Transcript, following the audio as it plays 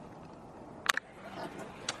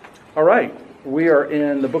All right, we are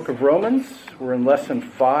in the book of Romans. We're in lesson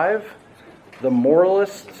 5, the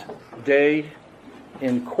moralist's day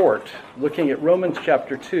in court, looking at Romans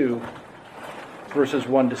chapter 2, verses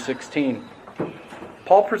 1 to 16.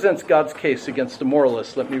 Paul presents God's case against the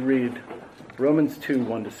moralist. Let me read Romans 2,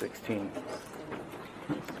 1 to 16.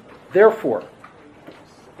 Therefore,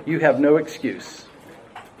 you have no excuse,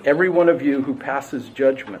 every one of you who passes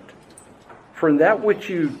judgment. For in that which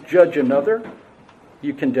you judge another,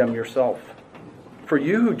 you condemn yourself. For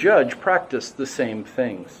you who judge practice the same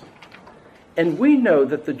things. And we know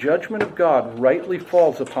that the judgment of God rightly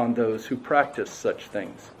falls upon those who practice such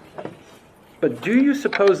things. But do you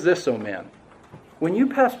suppose this, O man, when you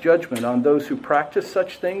pass judgment on those who practice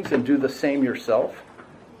such things and do the same yourself,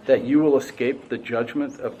 that you will escape the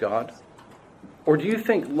judgment of God? Or do you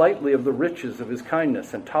think lightly of the riches of his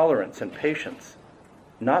kindness and tolerance and patience,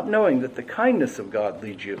 not knowing that the kindness of God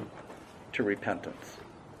leads you to repentance?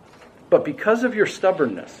 But because of your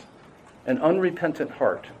stubbornness and unrepentant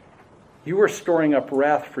heart, you are storing up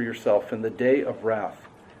wrath for yourself in the day of wrath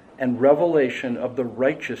and revelation of the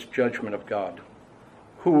righteous judgment of God,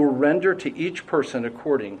 who will render to each person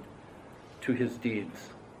according to his deeds.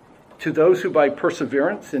 To those who by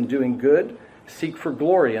perseverance in doing good seek for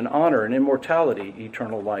glory and honor and immortality,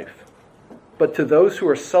 eternal life. But to those who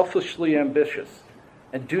are selfishly ambitious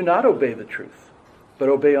and do not obey the truth, but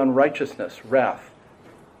obey unrighteousness, wrath,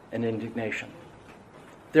 and indignation.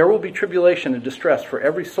 There will be tribulation and distress for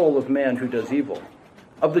every soul of man who does evil,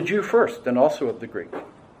 of the Jew first and also of the Greek.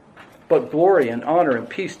 But glory and honor and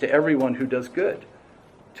peace to everyone who does good,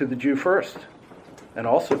 to the Jew first and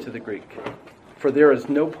also to the Greek. For there is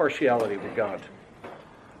no partiality with God.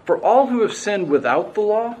 For all who have sinned without the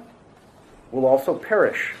law will also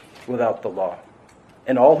perish without the law.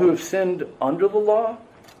 And all who have sinned under the law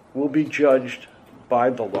will be judged by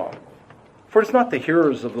the law. For it's not the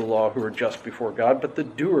hearers of the law who are just before God, but the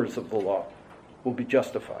doers of the law will be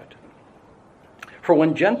justified. For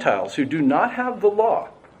when Gentiles who do not have the law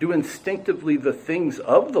do instinctively the things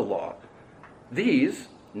of the law, these,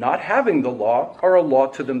 not having the law, are a law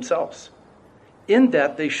to themselves, in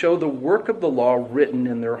that they show the work of the law written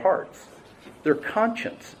in their hearts, their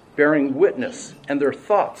conscience bearing witness, and their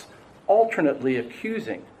thoughts alternately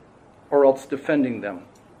accusing or else defending them,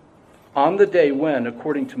 on the day when,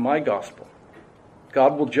 according to my gospel,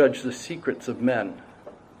 God will judge the secrets of men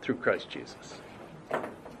through Christ Jesus.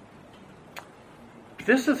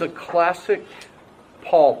 This is a classic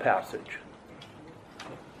Paul passage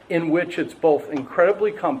in which it's both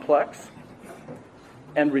incredibly complex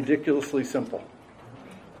and ridiculously simple.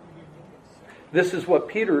 This is what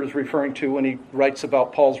Peter is referring to when he writes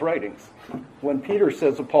about Paul's writings. When Peter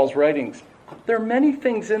says of Paul's writings, there are many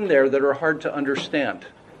things in there that are hard to understand.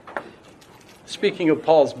 Speaking of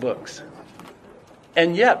Paul's books.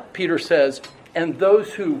 And yet, Peter says, and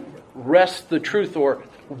those who wrest the truth or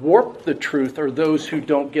warp the truth are those who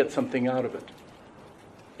don't get something out of it.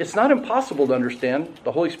 It's not impossible to understand.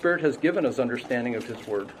 The Holy Spirit has given us understanding of his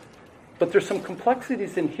word. But there's some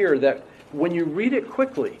complexities in here that when you read it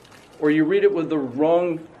quickly, or you read it with the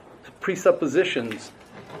wrong presuppositions,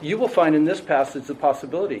 you will find in this passage the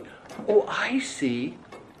possibility, oh, I see,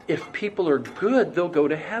 if people are good, they'll go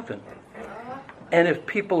to heaven. And if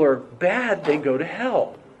people are bad, they go to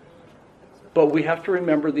hell. But we have to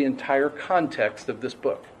remember the entire context of this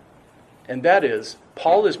book. And that is,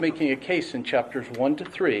 Paul is making a case in chapters 1 to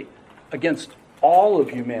 3 against all of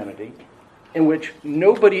humanity, in which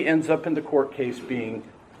nobody ends up in the court case being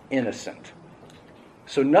innocent.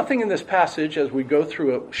 So nothing in this passage, as we go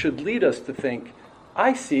through it, should lead us to think,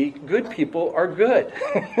 I see, good people are good.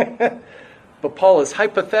 But Paul is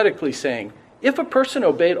hypothetically saying, if a person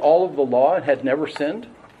obeyed all of the law and had never sinned,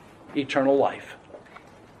 eternal life.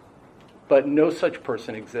 But no such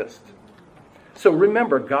person exists. So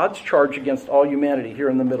remember, God's charge against all humanity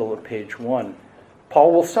here in the middle of page 1.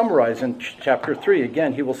 Paul will summarize in chapter 3.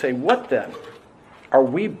 Again, he will say, what then? Are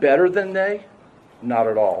we better than they? Not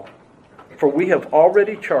at all. For we have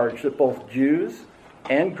already charged that both Jews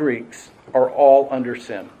and Greeks are all under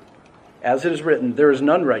sin. As it is written, there is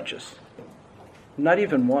none righteous, not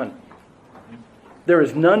even one. There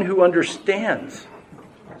is none who understands.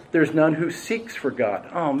 There's none who seeks for God.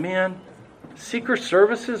 Oh man, secret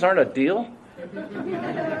services aren't a deal?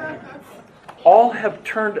 All have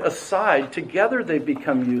turned aside. Together they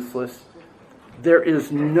become useless. There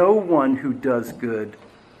is no one who does good.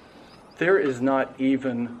 There is not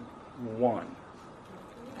even one.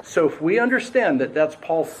 So if we understand that that's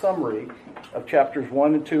Paul's summary of chapters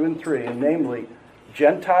 1 and 2 and 3, and namely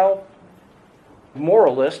Gentile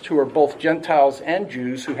moralists who are both Gentiles and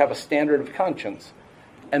Jews who have a standard of conscience,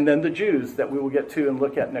 and then the Jews that we will get to and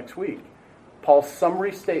look at next week. Paul's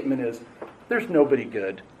summary statement is, there's nobody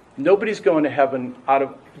good. Nobody's going to heaven out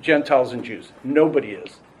of Gentiles and Jews. Nobody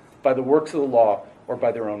is, by the works of the law or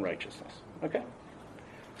by their own righteousness. Okay?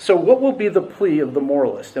 So what will be the plea of the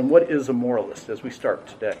moralist, and what is a moralist as we start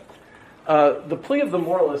today? The plea of the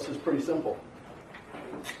moralist is pretty simple.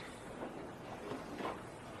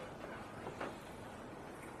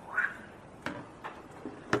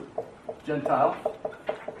 Gentile,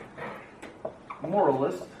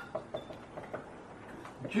 moralist,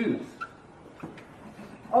 Jews.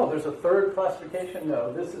 Oh, there's a third classification?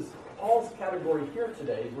 No, this is Paul's category here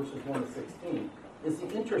today, verses 1 to 16, is the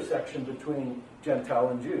intersection between Gentile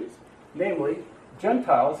and Jews. Namely,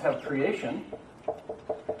 Gentiles have creation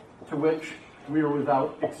to which we are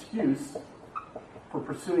without excuse for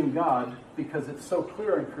pursuing God because it's so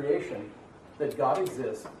clear in creation that God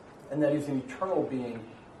exists and that he's an eternal being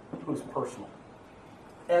who's personal.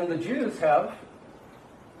 And the Jews have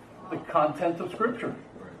the content of Scripture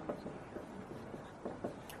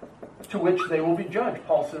to which they will be judged.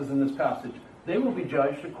 Paul says in this passage, they will be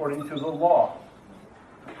judged according to the law.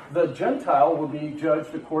 The Gentile will be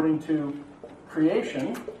judged according to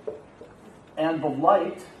creation and the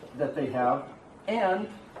light that they have and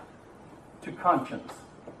to conscience.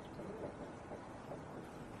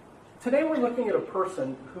 Today we're looking at a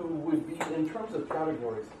person who would be, in terms of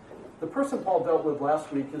categories, the person Paul dealt with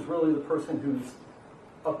last week is really the person who's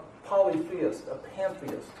a polytheist, a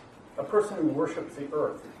pantheist, a person who worships the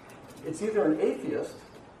earth. It's either an atheist,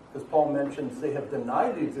 as Paul mentions, they have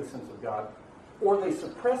denied the existence of God, or they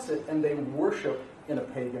suppress it and they worship in a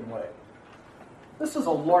pagan way. This is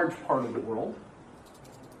a large part of the world.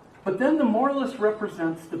 But then the moralist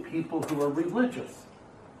represents the people who are religious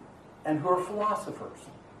and who are philosophers.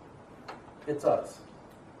 It's us.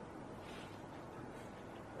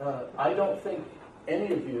 I don't think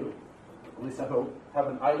any of you, at least I hope, have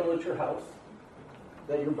an idol at your house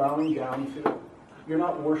that you're bowing down to. You're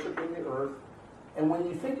not worshiping the earth. And when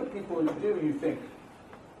you think of people who do, you think,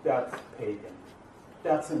 that's pagan.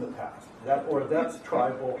 That's in the past. Or that's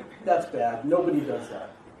tribal. That's bad. Nobody does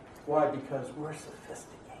that. Why? Because we're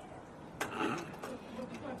sophisticated.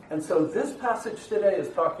 And so this passage today is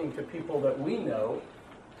talking to people that we know,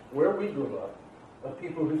 where we grew up, of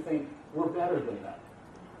people who think we're better than that.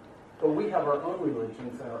 But we have our own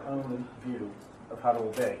religions and our own view of how to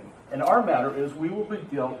obey. And our matter is we will be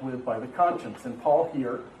dealt with by the conscience. And Paul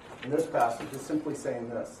here, in this passage, is simply saying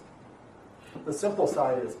this. The simple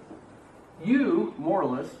side is, you,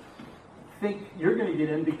 moralists, think you're going to get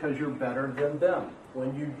in because you're better than them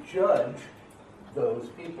when you judge those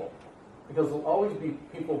people. Because there'll always be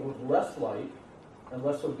people with less light and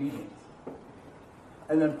less obedience.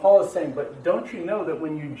 And then Paul is saying, but don't you know that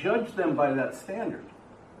when you judge them by that standard,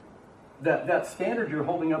 that standard you're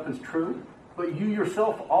holding up is true, but you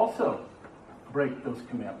yourself also break those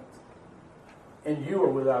commandments. And you are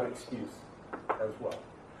without excuse as well.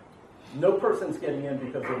 No person's getting in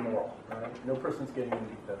because they're moral. Right? No person's getting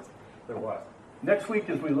in because they're wise. Next week,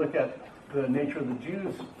 as we look at the nature of the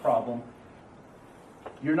Jews' problem,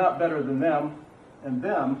 you're not better than them,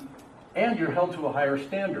 and you're held to a higher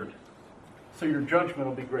standard. So your judgment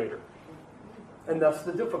will be greater. And that's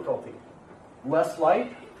the difficulty. Less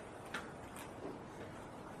light,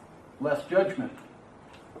 less judgment.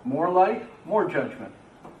 More light, more judgment.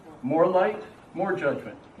 More light, more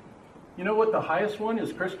judgment. You know what the highest one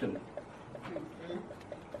is? Christian.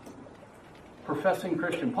 Professing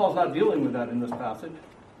Christian. Paul's not dealing with that in this passage.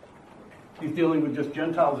 He's dealing with just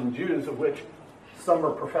Gentiles and Jews, of which some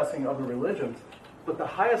are professing other religions. But the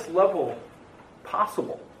highest level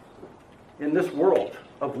possible in this world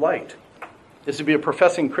of light is to be a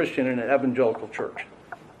professing Christian in an evangelical church,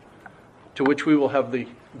 to which we will have the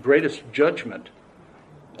greatest judgment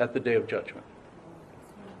at the day of judgment.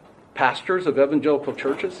 Pastors of evangelical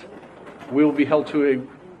churches, we will be held to an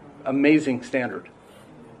amazing standard.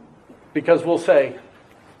 Because we'll say,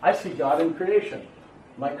 I see God in creation.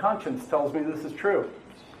 My conscience tells me this is true.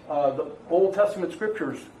 The Old Testament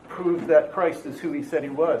scriptures prove that Christ is who he said he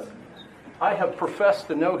was. I have professed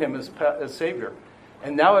to know him as Savior.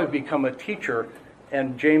 And now I've become a teacher.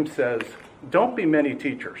 And James says, don't be many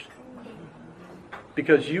teachers,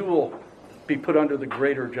 because you will be put under the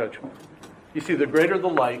greater judgment. You see, the greater the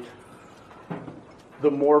light,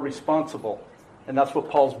 the more responsible. And that's what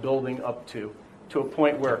Paul's building up to a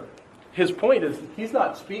point where his point is he's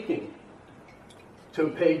not speaking to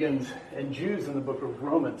pagans and Jews in the book of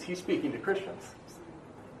Romans. He's speaking to Christians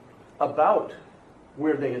about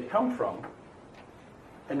where they had come from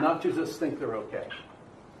and not to just think they're okay.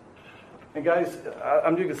 And guys,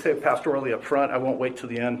 I'm going to say it pastorally up front. I won't wait till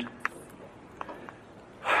the end.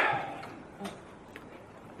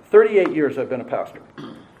 38 years I've been a pastor.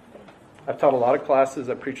 I've taught a lot of classes.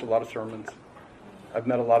 I've preached a lot of sermons. I've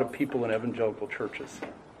met a lot of people in evangelical churches.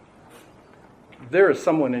 There is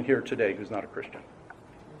someone in here today who's not a Christian.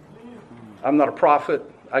 I'm not a prophet.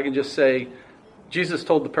 I can just say, Jesus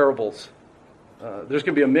told the parables. There's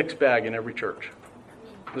going to be a mixed bag in every church.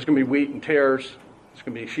 There's going to be wheat and tares. There's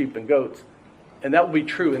going to be sheep and goats. And that will be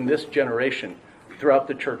true in this generation throughout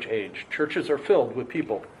the church age. Churches are filled with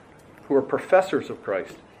people who are professors of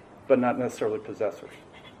Christ, but not necessarily possessors.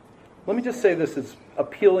 Let me just say this is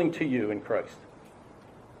appealing to you in Christ.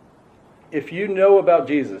 If you know about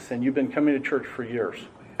Jesus and you've been coming to church for years,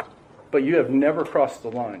 but you have never crossed the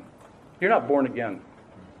line, you're not born again.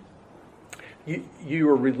 You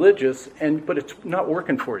are religious, but it's not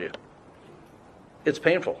working for you. It's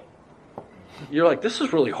painful. You're like, this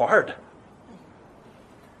is really hard.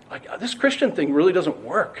 Like, this Christian thing really doesn't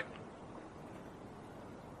work.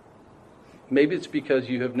 Maybe it's because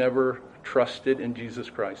you have never trusted in Jesus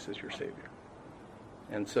Christ as your Savior.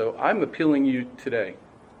 And so I'm appealing you today.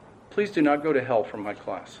 Please do not go to hell from my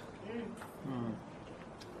class.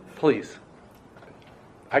 Please.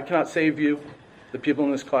 I cannot save you. The people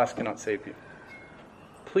in this class cannot save you.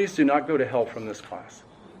 Please do not go to hell from this class.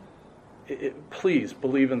 Please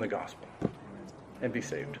believe in the gospel and be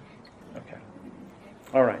saved. Okay.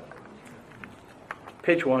 All right.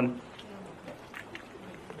 Page 1.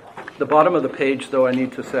 The bottom of the page, though, I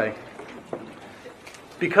need to say,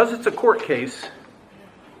 because it's a court case,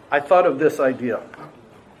 I thought of this idea.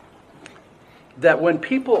 That when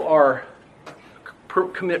people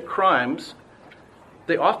commit crimes,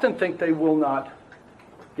 they often think they will not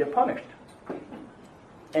get punished.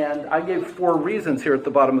 And I gave 4 reasons here at the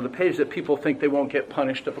bottom of the page that people think they won't get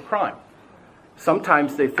punished of a crime.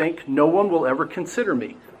 Sometimes they think, no one will ever consider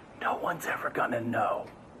me. No one's ever going to know.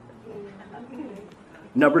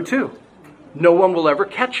 Number 2, no one will ever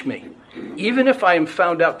catch me. Even if I am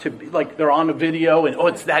found out to be, like they're on a video and,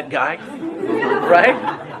 it's that guy.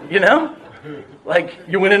 Right? You know? Like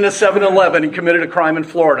you went into 7-Eleven and committed a crime in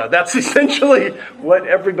Florida. That's essentially what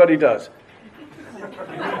everybody does.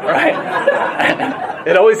 Right?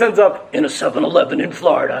 It always ends up in a 7-Eleven in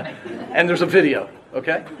Florida. And there's a video,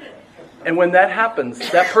 okay? And when that happens,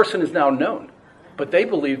 that person is now known. But they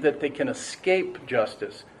believe that they can escape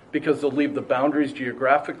justice because they'll leave the boundaries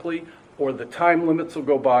geographically or the time limits will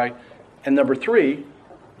go by. And number 3,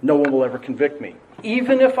 no one will ever convict me.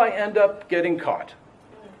 Even if I end up getting caught,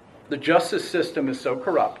 the justice system is so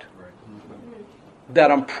corrupt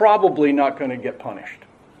that I'm probably not going to get punished.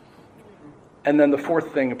 And then the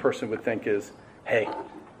 4th thing a person would think is, hey,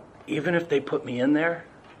 even if they put me in there,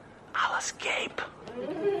 I'll escape.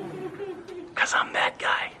 Because I'm that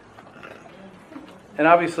guy. And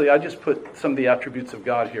obviously, I just put some of the attributes of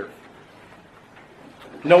God here.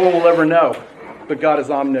 No one will ever know, but God is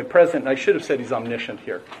omnipresent. And I should have said he's omniscient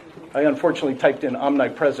here. I unfortunately typed in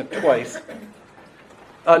omnipresent twice.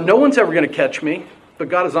 No one's ever going to catch me, but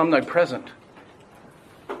God is omnipresent.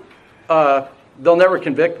 They'll never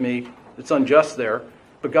convict me. It's unjust there.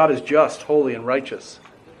 But God is just, holy, and righteous.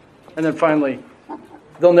 And then finally,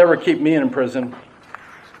 they'll never keep me in prison.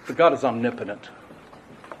 But God is omnipotent.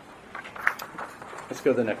 Let's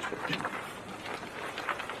go to the next page.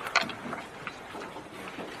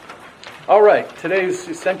 All right, today's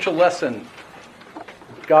essential lesson.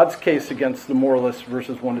 God's case against the moralist,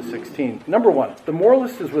 verses 1 to 16. Number 1, the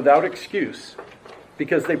moralist is without excuse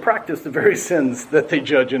because they practice the very sins that they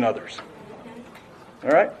judge in others.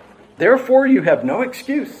 All right? Therefore, you have no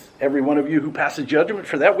excuse. Every one of you who passes judgment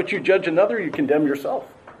for that which you judge another, you condemn yourself.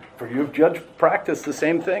 For you have practiced the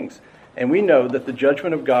same things. And we know that the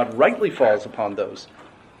judgment of God rightly falls upon those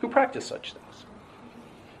who practice such things.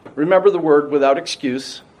 Remember the word without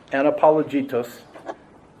excuse, anapologitos,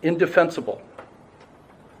 indefensible,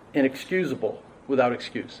 inexcusable, without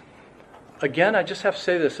excuse. Again, I just have to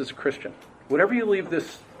say this as a Christian. Whatever you leave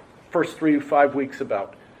this first 3-5 weeks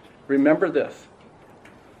about, remember this.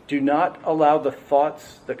 Do not allow the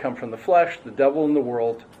thoughts that come from the flesh, the devil, and the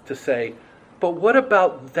world to say, but what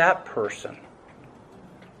about that person?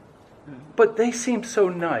 But they seem so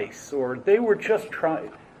nice, or they were just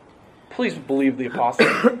trying. Please believe the apostle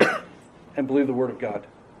and believe the word of God.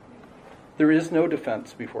 There is no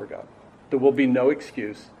defense before God. There will be no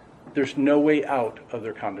excuse. There's no way out of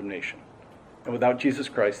their condemnation. And without Jesus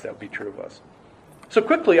Christ, that would be true of us. So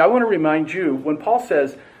quickly, I want to remind you, when Paul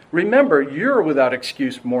says, remember, you're without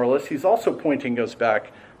excuse, moralists, he's also pointing us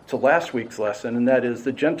back to last week's lesson, and that is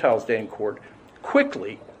the Gentiles' day in court.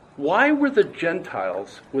 Quickly, why were the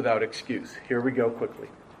Gentiles without excuse? Here we go quickly.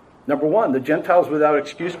 Number 1, the Gentiles without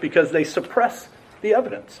excuse because they suppress the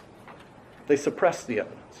evidence. They suppress the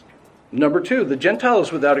evidence. Number two, the Gentile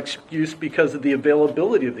is without excuse because of the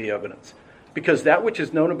availability of the evidence. Because that which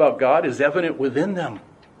is known about God is evident within them.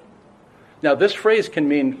 Now, this phrase can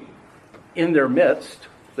mean in their midst,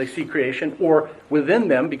 they see creation, or within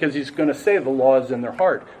them, because he's going to say the law is in their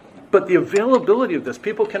heart. But the availability of this,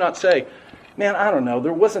 people cannot say, man, I don't know,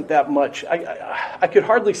 there wasn't that much. I could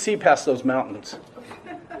hardly see past those mountains.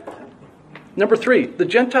 Number three, the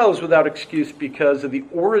Gentile is without excuse because of the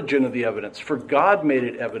origin of the evidence, for God made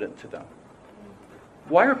it evident to them.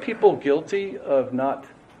 Why are people guilty of not,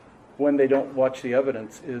 when they don't watch the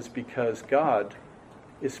evidence, is because God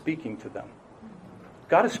is speaking to them.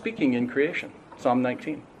 God is speaking in creation, Psalm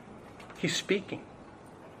 19. He's speaking.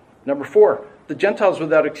 Number four, the Gentiles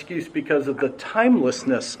without excuse because of the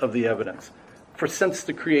timelessness of the evidence. For since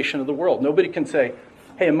the creation of the world, nobody can say,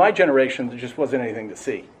 hey, in my generation, there just wasn't anything to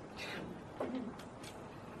see.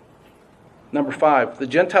 Number five, the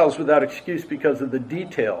Gentiles without excuse because of the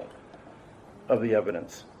detail of the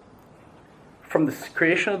evidence. From the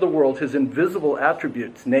creation of the world, his invisible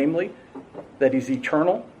attributes, namely, that he's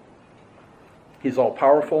eternal, he's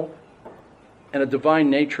all-powerful, and a divine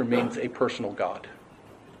nature means a personal God.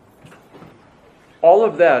 All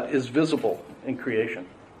of that is visible in creation.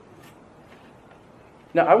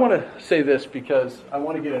 Now, I want to say this because I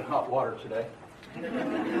want to get in hot water today.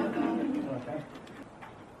 Okay.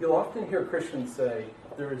 You'll often hear Christians say,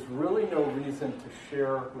 there is really no reason to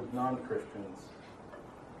share with non-Christians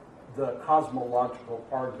the cosmological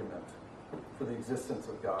argument for the existence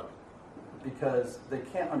of God, because they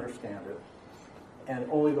can't understand it, and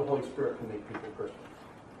only the Holy Spirit can make people Christians.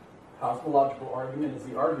 Cosmological argument is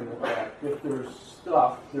the argument that if there's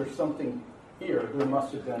stuff, there's something here, there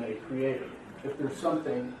must have been a creator. If there's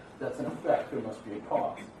something that's an effect, there must be a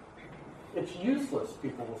cause. It's useless,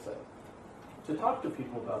 people will say, to talk to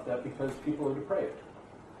people about that because people are depraved.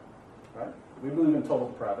 Right? We believe in total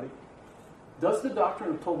depravity. Does the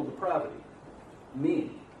doctrine of total depravity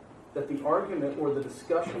mean that the argument or the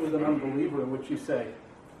discussion with an unbeliever in which you say,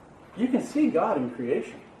 you can see God in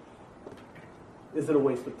creation, is it a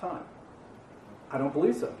waste of time? I don't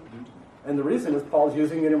believe so. And the reason is Paul's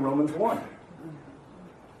using it in Romans 1.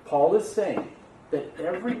 Paul is saying that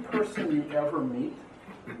every person you ever meet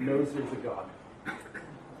knows there's a God.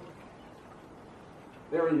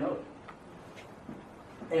 They already know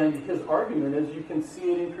it. And his argument is you can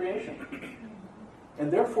see it in creation.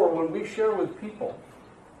 And therefore, when we share with people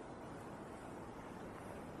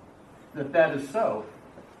that is so,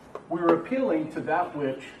 we're appealing to that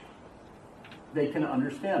which they can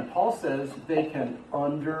understand. Paul says they can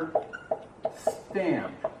understand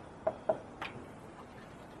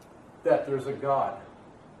that there's a God.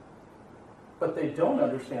 But they don't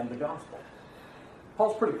understand the gospel.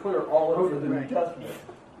 Paul's pretty clear all over the New Testament.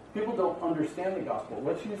 People don't understand the gospel.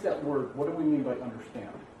 Let's use that word. What do we mean by understand?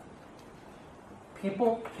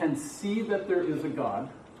 People can see that there is a God.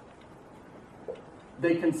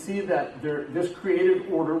 They can see that this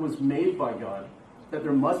created order was made by God, that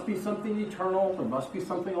there must be something eternal, there must be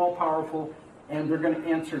something all-powerful, and they're going to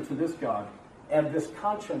answer to this God. And this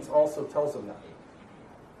conscience also tells them that.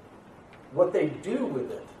 What they do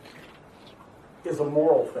with it is a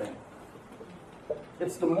moral thing.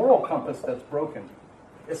 It's the moral compass that's broken.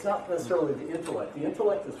 It's not necessarily the intellect. The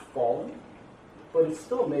intellect is fallen, but it's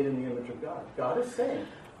still made in the image of God. God is saying,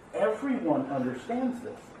 everyone understands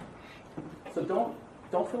this. So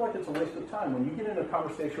don't feel like it's a waste of time. When you get in a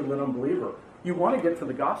conversation with an unbeliever, you want to get to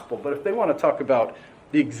the gospel. But if they want to talk about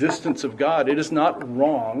the existence of God, it is not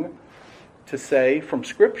wrong to say from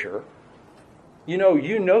Scripture, you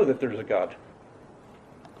know that there's a God.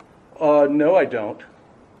 No, I don't.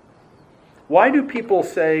 Why do people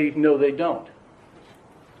say, no, they don't?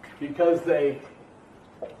 Because they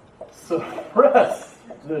suppress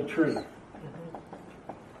the truth.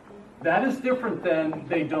 That is different than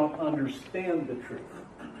they don't understand the truth.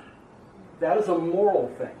 That is a moral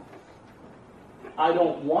thing. I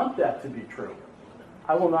don't want that to be true.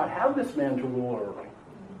 I will not have this man to rule over me.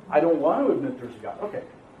 I don't want to admit there's a God. Okay.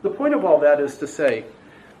 The point of all that is to say,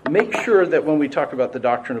 make sure that when we talk about the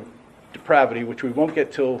doctrine of depravity, which we won't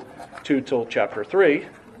get till chapter 3,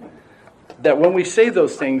 that when we say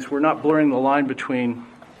those things, we're not blurring the line between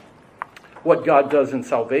what God does in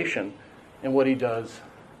salvation and what he does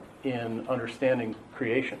in understanding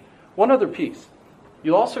creation. One other piece.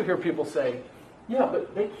 You'll also hear people say, yeah,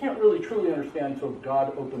 but they can't really truly understand until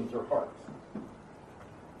God opens their hearts.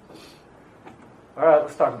 All right,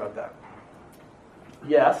 let's talk about that.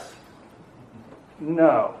 Yes.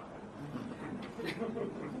 No.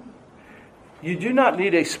 You do not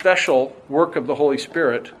need a special work of the Holy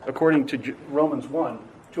Spirit, according to Romans 1,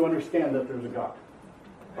 to understand that there's a God.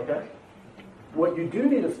 Okay? What you do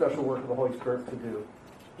need a special work of the Holy Spirit to do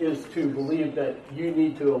is to believe that you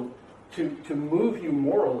need to move you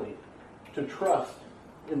morally to trust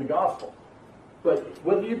in the gospel. But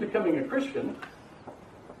whether you're becoming a Christian,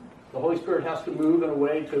 the Holy Spirit has to move in a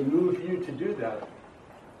way to move you to do that.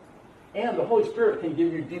 And the Holy Spirit can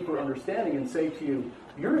give you deeper understanding and say to you,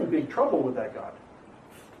 you're in big trouble with that God.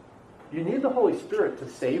 You need the Holy Spirit to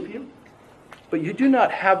save you. But you do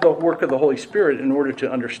not have the work of the Holy Spirit in order to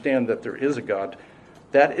understand that there is a God.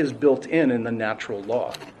 That is built in the natural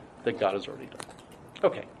law that God has already done.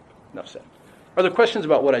 Okay, enough said. Are there questions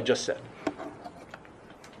about what I just said?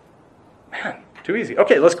 Man, too easy.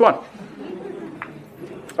 Okay, let's go on.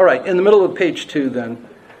 All right, in the middle of page 2 then,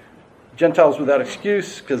 Gentiles without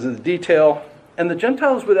excuse because of the detail, and the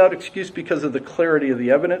Gentiles without excuse because of the clarity of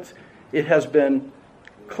the evidence. It has been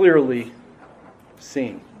clearly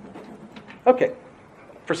seen. Okay,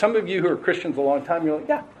 for some of you who are Christians a long time, you're like,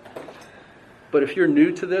 yeah. But if you're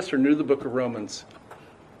new to this or new to the book of Romans,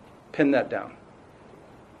 pin that down.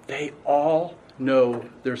 They all know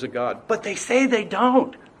there's a God, but they say they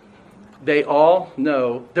don't. They all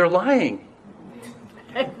know they're lying.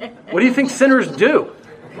 What do you think sinners do?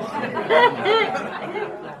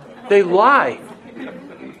 They lie.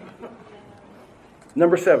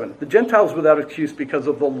 Number 7, the Gentiles without excuse because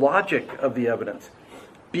of the logic of the evidence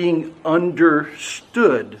being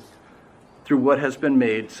understood through what has been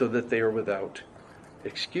made so that they are without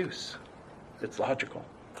excuse. It's logical.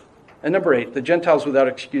 And number 8, the Gentiles without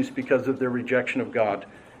excuse because of their rejection of God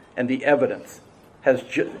and the evidence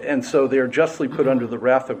and so they are justly put under the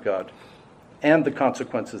wrath of God and the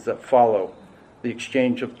consequences that follow the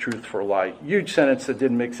exchange of truth for a lie. Huge sentence that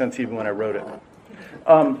didn't make sense even when I wrote it.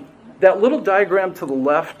 That little diagram to the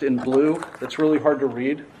left in blue that's really hard to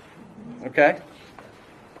read, okay,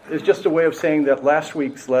 is just a way of saying that last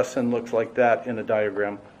week's lesson looks like that in a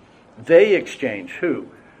diagram. They exchange, who?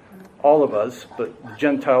 All of us, but the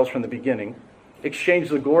Gentiles from the beginning, exchanged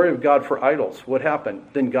the glory of God for idols. What happened?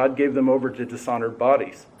 Then God gave them over to dishonored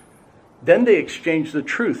bodies. Then they exchanged the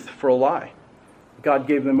truth for a lie. God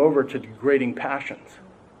gave them over to degrading passions.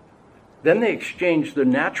 Then they exchanged the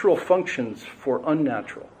natural functions for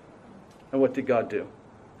unnatural. And what did God do?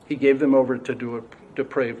 He gave them over to a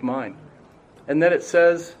depraved mind. And then it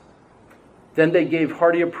says, then they gave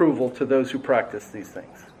hearty approval to those who practice these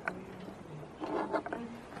things.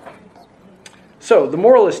 So the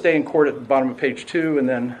moralists stay in court at the bottom of page 2, and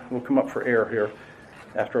then we'll come up for air here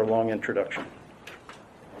after a long introduction.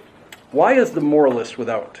 Why is the moralist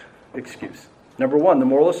without excuse? Number 1, the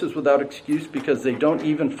moralist is without excuse because they don't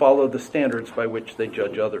even follow the standards by which they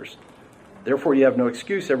judge others. Therefore, you have no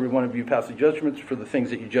excuse. Every one of you passes judgments for the things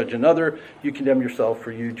that you judge another. You condemn yourself,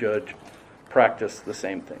 for you judge, practice the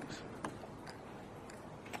same things.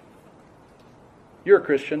 You're a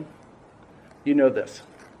Christian. You know this.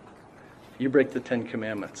 You break the 10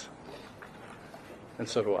 Commandments. And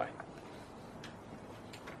so do I.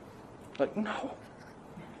 Like, no.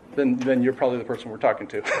 Then you're probably the person we're talking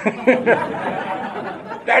to.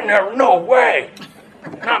 No way.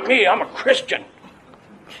 Not me. I'm a Christian.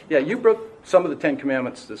 Yeah, you broke some of the 10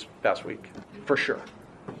 Commandments this past week, for sure.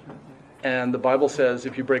 And the Bible says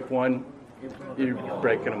if you break one, you're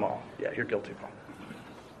breaking them all. Yeah, you're guilty of them.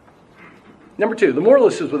 Number 2, the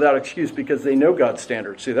moralist is without excuse because they know God's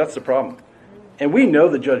standards. See, that's the problem. And we know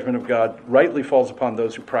the judgment of God rightly falls upon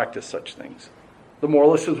those who practice such things. The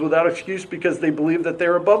moralist is without excuse because they believe that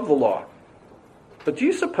they're above the law. But do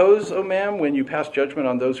you suppose, oh ma'am, when you pass judgment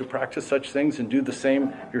on those who practice such things and do the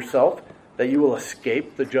same yourself, that you will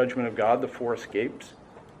escape the judgment of God, the 4 escapes?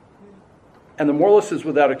 And the moralist is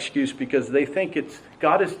without excuse because they think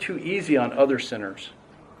God is too easy on other sinners.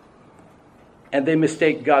 And they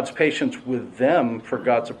mistake God's patience with them for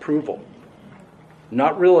God's approval,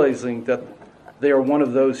 not realizing that they are one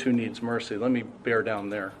of those who needs mercy. Let me bear down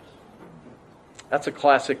there. That's a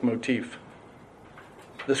classic motif.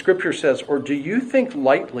 The scripture says, or do you think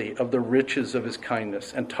lightly of the riches of his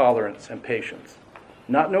kindness and tolerance and patience,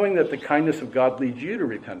 not knowing that the kindness of God leads you to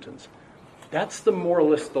repentance? That's the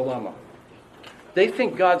moralist dilemma. They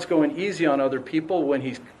think God's going easy on other people when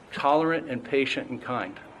he's tolerant and patient and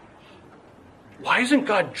kind. Why isn't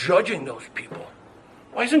God judging those people?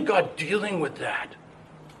 Why isn't God dealing with that?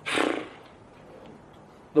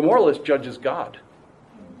 The moralist judges God.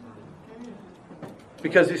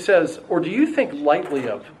 Because he says, or do you think lightly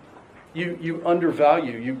of, you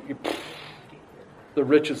undervalue the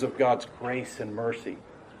riches of God's grace and mercy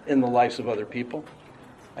in the lives of other people?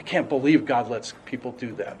 I can't believe God lets people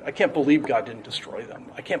do that. I can't believe God didn't destroy them.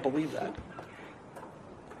 I can't believe that.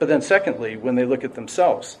 But then secondly, when they look at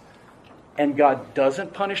themselves, and God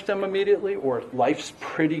doesn't punish them immediately, or life's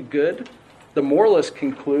pretty good, The moralist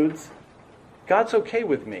concludes, God's okay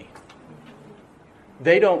with me.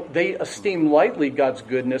 They esteem lightly God's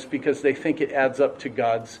goodness because they think it adds up to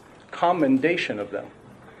God's commendation of them.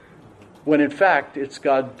 When in fact, it's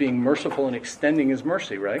God being merciful and extending his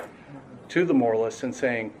mercy, right? To the moralists and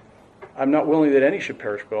saying, I'm not willing that any should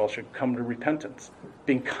perish, but all should come to repentance.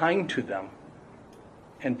 Being kind to them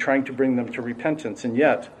and trying to bring them to repentance. And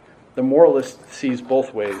yet, the moralist sees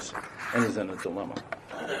both ways and is in a dilemma.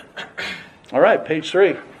 All right, page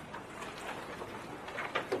 3.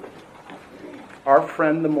 Our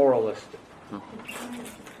friend the moralist.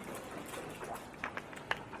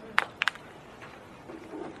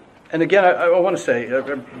 And again, I want to say,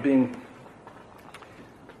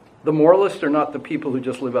 the moralists are not the people who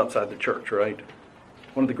just live outside the church, right?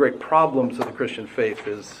 One of the great problems of the Christian faith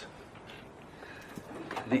is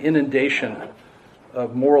the inundation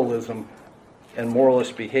of moralism and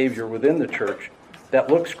moralist behavior within the church that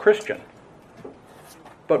looks Christian.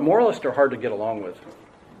 But moralists are hard to get along with.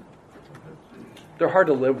 They're hard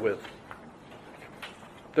to live with.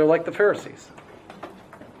 They're like the Pharisees.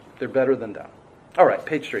 They're better than that. All right,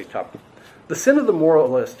 page 3, top. The sin of the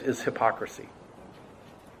moralist is hypocrisy.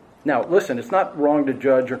 Now, listen, it's not wrong to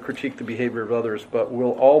judge or critique the behavior of others, but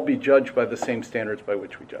we'll all be judged by the same standards by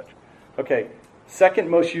which we judge. Okay, second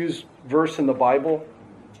most used verse in the Bible.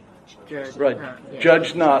 Right.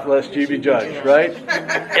 Judge not, lest ye be judged, right?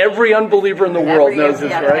 Every unbeliever in the world knows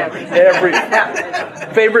this, right? Every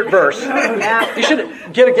favorite verse. You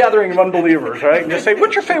should get a gathering of unbelievers, right? And just say,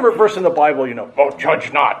 what's your favorite verse in the Bible? Oh,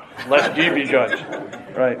 judge not, lest ye be judged.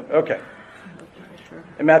 Right, okay.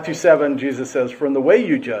 In Matthew 7, Jesus says, for in the way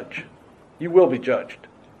you judge, you will be judged.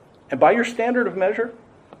 And by your standard of measure,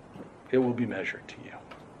 it will be measured to you.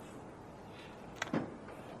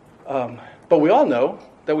 But we all know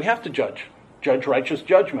that we have to judge righteous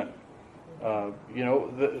judgment.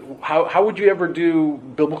 How would you ever do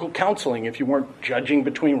biblical counseling if you weren't judging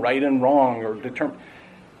between right and wrong or determine?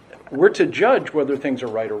 We're to judge whether things are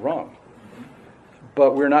right or wrong,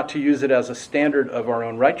 but we're not to use it as a standard of our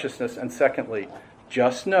own righteousness. And secondly,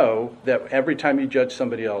 just know that every time you judge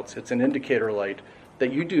somebody else, it's an indicator light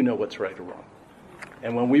that you do know what's right or wrong.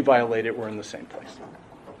 And when we violate it, we're in the same place.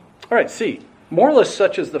 All right, C. Moralists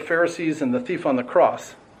such as the Pharisees and the thief on the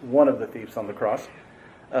cross, one of the thieves on the cross,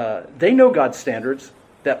 they know God's standards,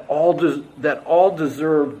 that all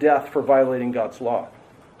deserve death for violating God's law.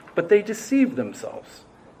 But they deceive themselves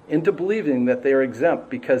into believing that they are exempt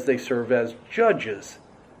because they serve as judges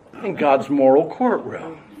in God's moral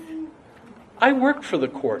courtroom. I work for the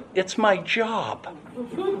court. It's my job.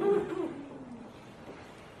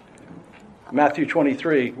 Matthew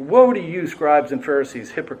 23, woe to you, scribes and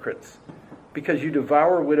Pharisees, hypocrites, because you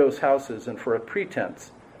devour widows' houses, and for a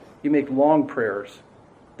pretense you make long prayers.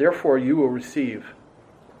 Therefore you will receive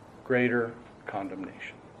greater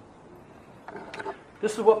condemnation.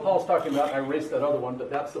 This is what Paul's talking about. I erased that other one, but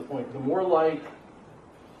that's the point. The more light,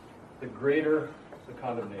 the greater the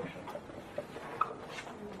condemnation.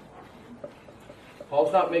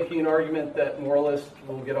 Paul's not making an argument that moralists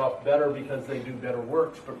will get off better because they do better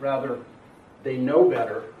works, but rather they know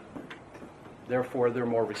better, therefore they're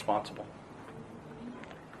more responsible.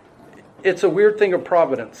 It's a weird thing of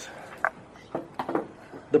providence.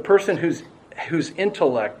 The person whose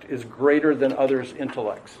intellect is greater than others'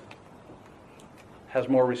 intellects has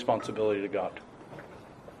more responsibility to God.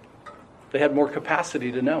 They have more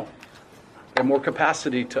capacity to know. They have more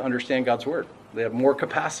capacity to understand God's word. They have more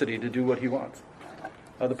capacity to do what he wants.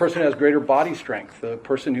 The person who has greater body strength, the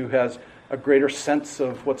person who has a greater sense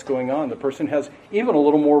of what's going on, the person has even a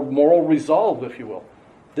little more moral resolve, if you will.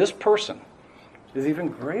 This person is even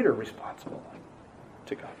greater responsible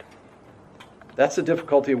to God. That's the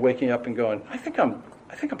difficulty of waking up and going, I think I'm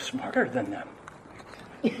smarter than them.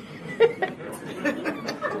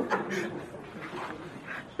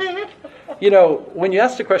 When you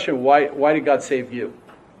ask the question, why did God save you?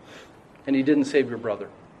 And he didn't save your brother.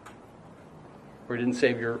 Or he didn't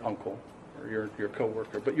save your uncle or your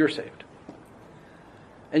co-worker, but you're saved.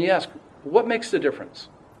 And you ask, what makes the difference?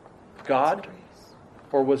 God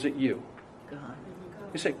or was it you? God.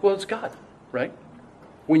 You say, well, it's God, right?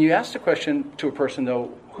 When you ask the question to a person,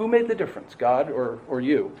 though, who made the difference, God or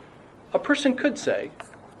you? A person could say,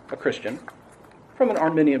 a Christian, from an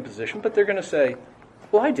Arminian position, but they're going to say,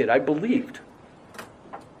 well, I did, I believed.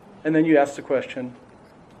 And then you ask the question,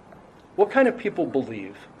 what kind of people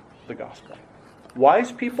believe the gospel?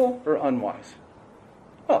 Wise people or unwise?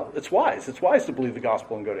 Well, it's wise. It's wise to believe the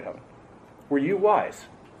gospel and go to heaven. Were you wise?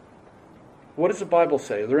 What does the Bible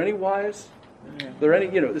say? Are there any wise? Are there any,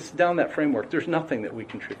 this is down that framework. There's nothing that we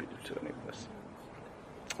contributed to any of this.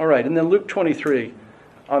 All right, and then Luke 23.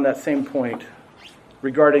 on that same point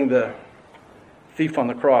regarding the thief on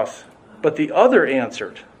the cross. But the other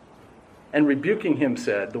answered, and rebuking him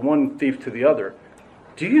said, the one thief to the other,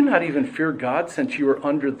 do you not even fear God, since you are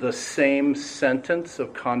under the same sentence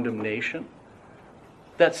of condemnation?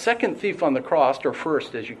 That second thief on the cross, or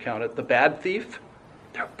first as you count it, the bad thief,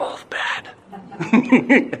 they're both bad.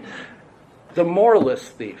 The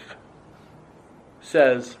moralist thief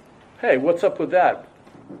says, hey, what's up with that?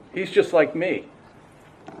 He's just like me.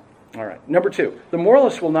 All right. Number 2, the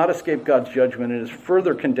moralist will not escape God's judgment and is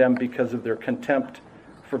further condemned because of their contempt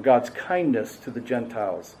for God's kindness to the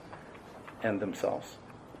Gentiles and themselves.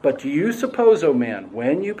 But do you suppose, O man,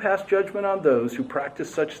 when you pass judgment on those who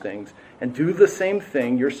practice such things and do the same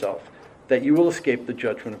thing yourself, that you will escape the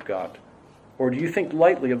judgment of God? Or do you think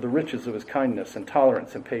lightly of the riches of his kindness and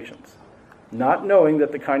tolerance and patience, not knowing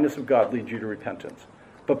that the kindness of God leads you to repentance?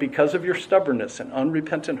 But because of your stubbornness and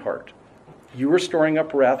unrepentant heart, you are storing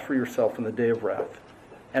up wrath for yourself in the day of wrath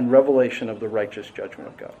and revelation of the righteous judgment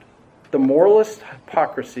of God. The moralist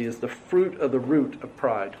hypocrisy is the fruit of the root of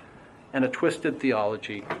pride and a twisted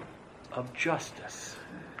theology of justice.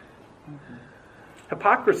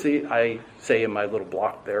 Hypocrisy, I say in my little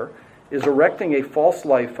block there, is erecting a false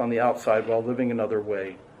life on the outside while living another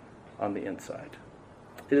way on the inside.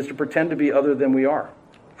 It is to pretend to be other than we are.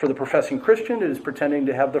 For the professing Christian, it is pretending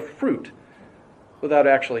to have the fruit without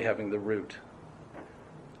actually having the root.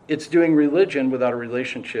 It's doing religion without a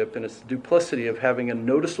relationship, and it's the duplicity of having a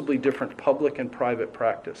noticeably different public and private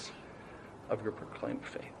practice of your proclaimed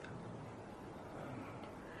faith.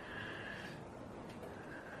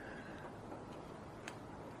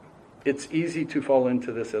 It's easy to fall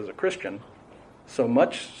into this as a Christian, so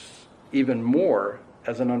much even more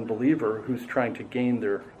as an unbeliever who's trying to gain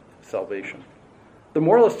their salvation. The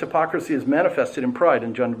moralist hypocrisy is manifested in pride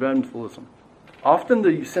and judgmentalism. Often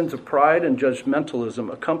the sins of pride and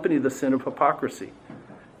judgmentalism accompany the sin of hypocrisy,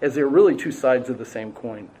 as they are really two sides of the same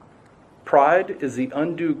coin. Pride is the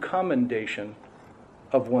undue commendation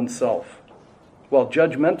of oneself, while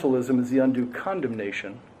judgmentalism is the undue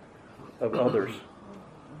condemnation of others.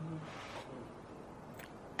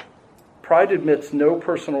 Pride admits no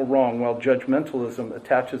personal wrong, while judgmentalism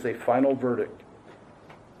attaches a final verdict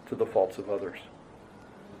to the faults of others.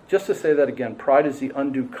 Just to say that again, pride is the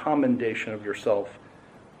undue commendation of yourself,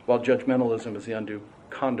 while judgmentalism is the undue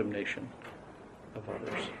condemnation of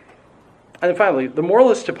others. And then finally, the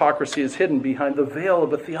moralist hypocrisy is hidden behind the veil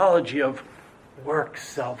of a theology of works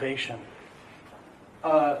salvation.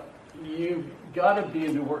 You've got to be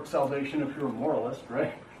into work salvation if you're a moralist,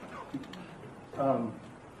 right? I'm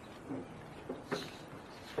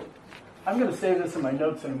going to say this in my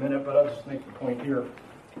notes in a minute, but I'll just make the point here.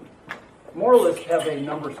 Moralists have a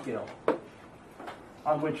number scale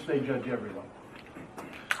on which they judge everyone,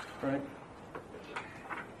 right?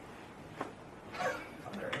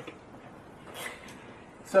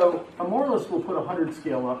 So a moralist will put a 100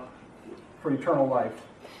 scale up for eternal life,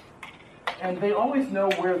 and they always know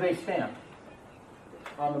where they stand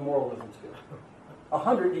on the moralism scale.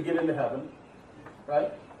 100, you get into heaven,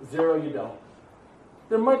 right? 0, you don't.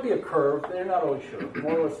 There might be a curve. They're not always sure.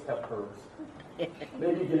 Moralists have curves.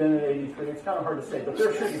 Maybe you get in at 83. It's kind of hard to say, but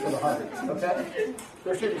they're shooting for the 100, okay?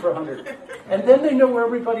 They're shooting for 100. And then they know where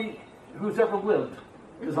everybody who's ever lived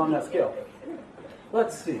is on that scale.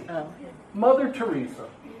 Let's see. Mother Teresa.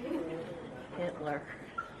 Hitler.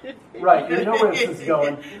 Right, you know where this is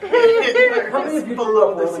going. How many of you grew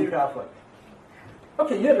up Roman Catholic?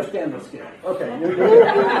 Okay, you understand the scale. Okay, okay,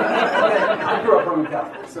 I grew up Roman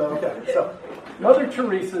Catholic, so Mother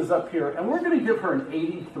Teresa is up here, and we're going to give her an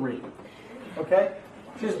 83. Okay?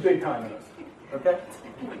 She's big time in this. Okay?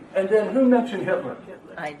 And then who mentioned Hitler?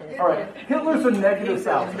 I did. All right. Hitler's a negative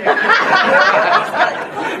South.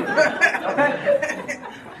 Okay?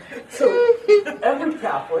 So every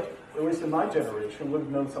Catholic, at least in my generation, would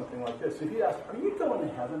have known something like this. If you asked, are you going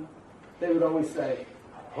to heaven? They would always say,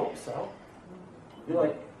 I hope so. You're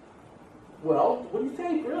like, well, what do you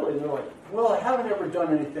think, really? And they're like, well, I haven't ever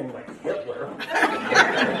done anything like Hitler. I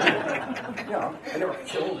never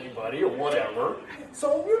killed anybody or whatever.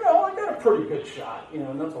 So, I got a pretty good shot,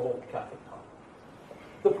 and that's a whole Catholic talk.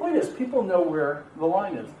 The point is, people know where the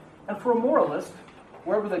line is. And for a moralist,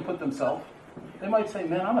 wherever they put themselves, they might say,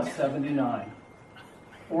 man, I'm a 79.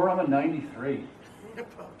 Or I'm a 93.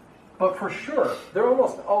 But for sure, they're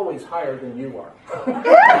almost always higher than you are.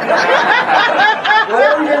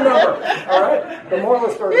 Whatever your number, all right? The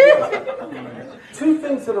moralist are together. Two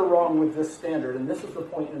things that are wrong with this standard, and this is the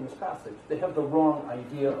point in this passage. They have the wrong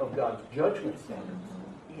idea of God's judgment standards.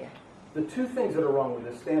 Yeah. The two things that are wrong with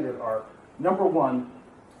this standard are, number one,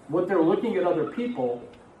 what they're looking at other people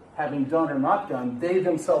having done or not done, they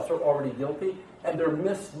themselves are already guilty, and they're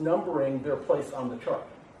misnumbering their place on the chart.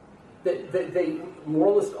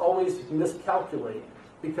 Moralists always miscalculate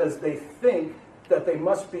because they think that they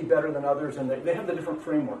must be better than others, and they have the different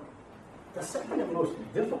framework. The second and most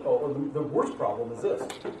difficult, or the worst problem is this.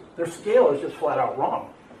 Their scale is just flat out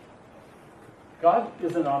wrong. God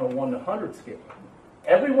isn't on a 1 to 100 scale.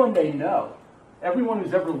 Everyone they know, everyone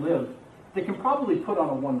who's ever lived, they can probably put on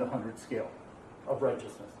a 1 to 100 scale of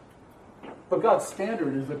righteousness. But God's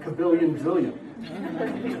standard is a kabillion zillion.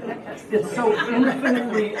 It's so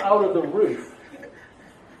infinitely out of the roof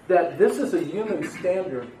that this is a human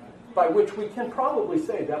standard by which we can probably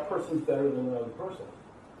say that person's better than another person.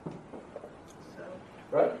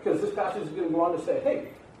 Right? Because this passage is going to go on to say, hey,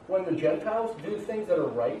 when the Gentiles do things that are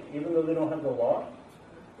right, even though they don't have the law,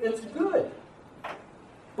 it's good.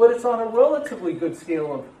 But it's on a relatively good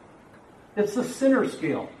scale of, it's the sinner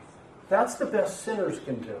scale. That's the best sinners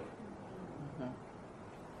can do.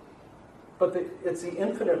 But it's the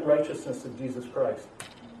infinite righteousness of Jesus Christ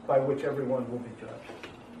by which everyone will be judged.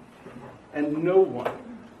 And no one,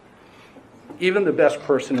 even the best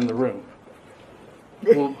person in the room,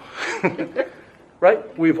 will,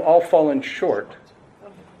 right? We've all fallen short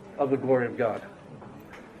of the glory of God.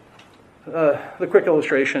 The quick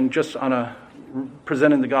illustration, just on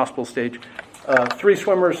presenting the gospel stage. 3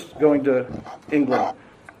 swimmers going to England.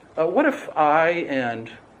 What if I and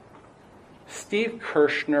Steve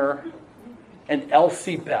Kirshner and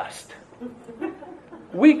Elsie Best,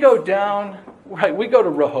 we go down, right, we go to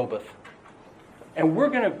Rehoboth, and we're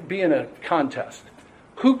going to be in a contest.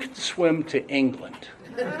 Who can swim to England?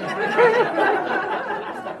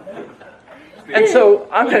 And so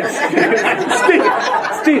I'm going to,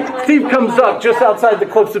 Steve comes up just outside the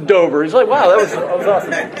cliffs of Dover. He's like, wow, that was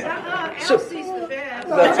awesome.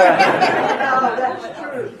 That's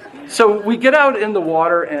true. So we get out in the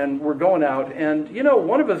water and we're going out, and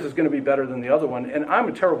one of us is going to be better than the other one, and I'm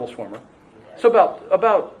a terrible swimmer. So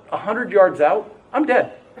about 100 yards out, I'm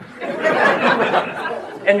dead.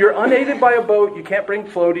 And you're unaided by a boat. You can't bring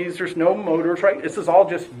floaties. There's no motors, right? This is all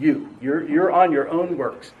just you. You're on your own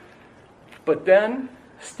works. But then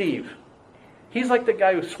Steve, he's like the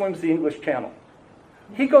guy who swims the English Channel.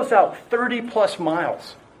 He goes out 30 plus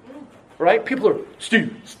miles, right? People are,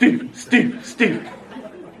 Steve.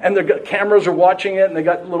 And the cameras are watching it, and they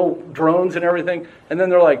got little drones and everything. And then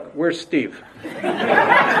they're like, where's Steve?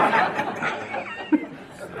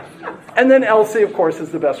 And then Elsie, of course,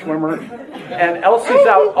 is the best swimmer. And Elsie's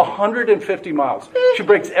out 150 miles. She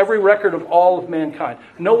breaks every record of all of mankind.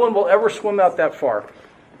 No one will ever swim out that far.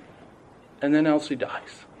 And then Elsie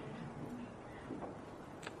dies.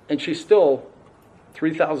 And she's still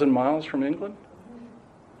 3,000 miles from England.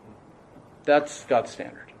 That's God's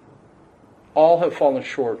standard. All have fallen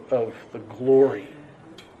short of the glory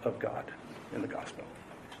of God in the gospel.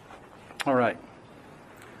 All right,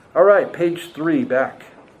 page 3, back.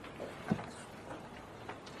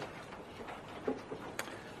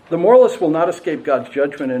 The moralist will not escape God's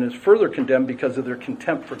judgment and is further condemned because of their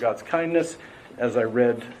contempt for God's kindness, as I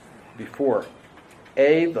read before.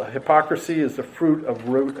 The hypocrisy is the root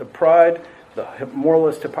of pride. The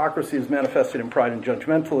moralist hypocrisy is manifested in pride and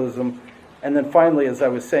judgmentalism. And then finally, as I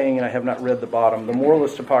was saying, and I have not read the bottom, the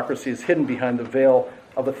moralist hypocrisy is hidden behind the veil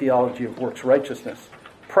of a theology of works righteousness.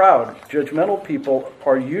 Proud, judgmental people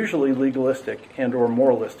are usually legalistic and or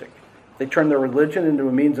moralistic. They turn their religion into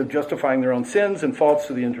a means of justifying their own sins and faults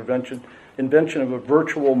through the invention of a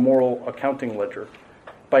virtual moral accounting ledger.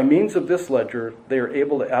 By means of this ledger, they are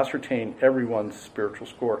able to ascertain everyone's spiritual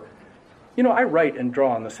score. I write and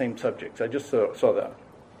draw on the same subjects. I just saw that.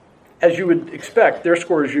 As you would expect, their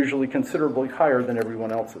score is usually considerably higher than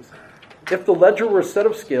everyone else's. If the ledger were a set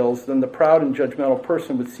of scales, then the proud and judgmental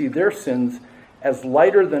person would see their sins as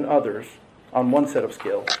lighter than others on one set of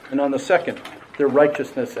scales, and on the second, their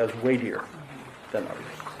righteousness as weightier than others.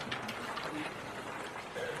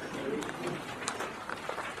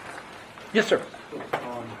 Yes, sir.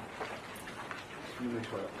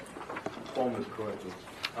 Form this correctly.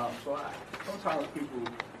 Sometimes people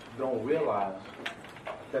don't realize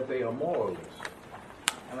that they are moralists.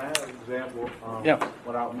 And I have an example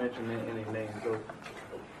without mentioning any names. So,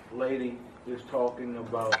 lady is talking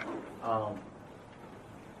about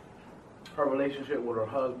her relationship with her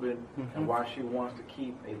husband and why she wants to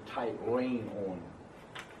keep a tight rein on him.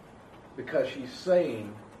 Because she's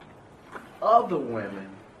saying other women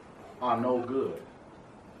are no good.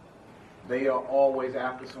 They are always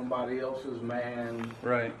after somebody else's man.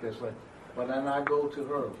 Right. But then I go to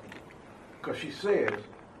her, because she says,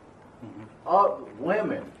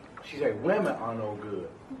 women are no good.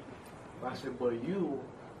 I said, but you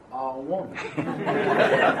all woman.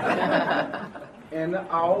 And I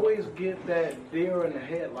always get that deer in the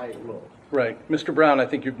headlight look. Right. Mr. Brown, I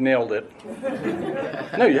think you've nailed it.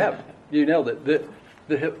 No, you have. You nailed it.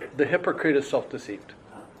 The hypocrite is self-deceived.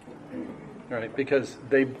 Right? Because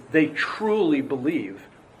they truly believe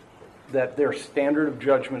that their standard of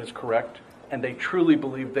judgment is correct, and they truly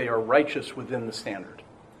believe they are righteous within the standard.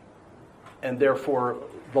 And therefore,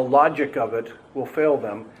 the logic of it will fail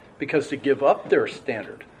them, because to give up their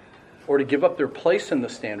standard or to give up their place in the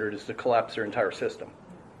standard is to collapse their entire system.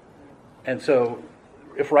 And so,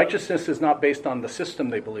 if righteousness is not based on the system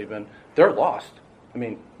they believe in, they're lost. I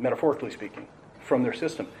mean, metaphorically speaking, from their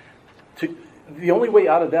system. The only way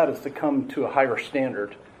out of that is to come to a higher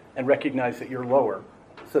standard and recognize that you're lower,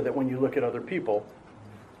 so that when you look at other people,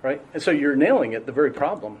 right? And so you're nailing it, the very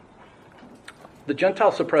problem. The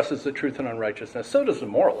Gentile suppresses the truth and unrighteousness. So does the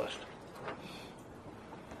moralist.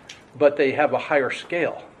 But they have a higher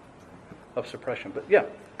scale of suppression. But yeah,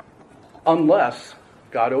 unless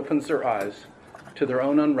God opens their eyes to their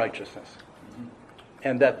own unrighteousness,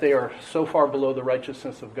 and that they are so far below the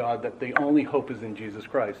righteousness of God that the only hope is in Jesus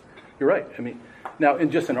Christ. You're right. I mean, now in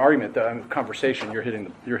just an argument, conversation, you're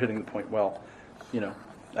hitting the point well. You know,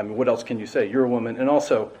 I mean, what else can you say? You're a woman, and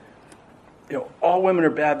also, you know, all women are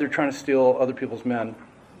bad. They're trying to steal other people's men.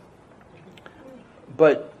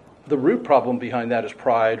 But the root problem behind that is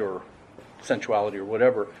pride or sensuality or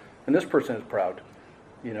whatever. And this person is proud,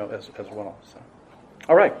 you know, as well. So,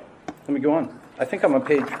 all right, let me go on. I think I'm on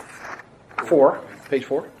page 4. Page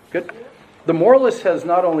 4. Good. The moralist has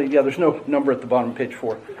not only, there's no number at the bottom of page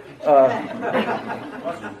 4.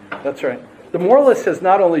 That's right. The moralist has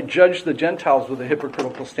not only judged the Gentiles with a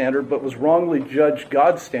hypocritical standard, but was wrongly judged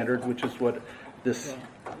God's standard, which is what this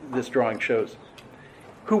drawing shows.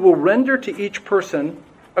 Who will render to each person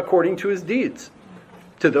according to his deeds.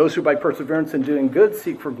 To those who by perseverance in doing good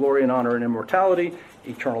seek for glory and honor and immortality,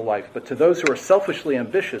 eternal life. But to those who are selfishly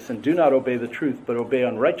ambitious and do not obey the truth, but obey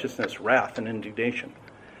unrighteousness, wrath, and indignation.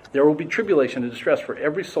 There will be tribulation and distress for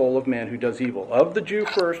every soul of man who does evil, of the Jew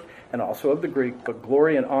first, and also of the Greek, but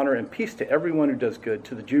glory and honor and peace to everyone who does good,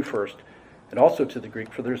 to the Jew first, and also to the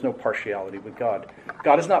Greek, for there is no partiality with God.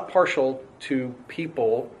 God is not partial to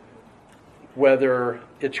people, whether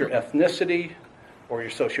it's your ethnicity or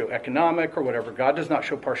your socioeconomic or whatever. God does not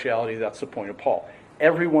show partiality. That's the point of Paul.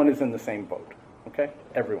 Everyone is in the same boat. Okay?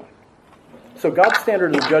 Everyone. So God's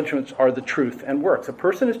standard of judgments are the truth and works. A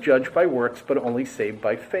person is judged by works, but only saved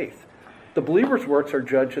by faith. The believer's works are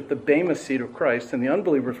judged at the Bema seat of Christ, and the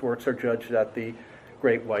unbeliever's works are judged at the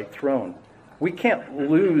great white throne. We can't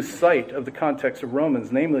lose sight of the context of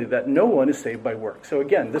Romans, namely that no one is saved by works. So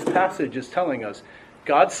again, this passage is telling us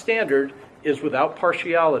God's standard is without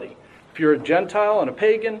partiality. If you're a Gentile and a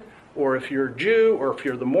pagan, or if you're a Jew, or if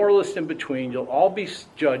you're the moralist in between, you'll all be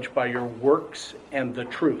judged by your works and the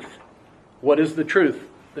truth. What is the truth?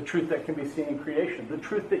 The truth that can be seen in creation. The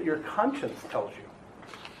truth that your conscience tells you.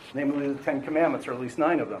 Namely the 10 Commandments, or at least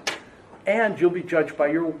 9 of them. And you'll be judged by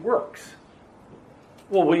your works.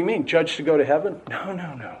 Well, what do you mean? Judged to go to heaven?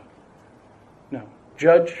 No.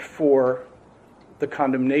 Judged for the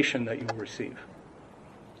condemnation that you will receive.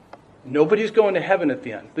 Nobody's going to heaven at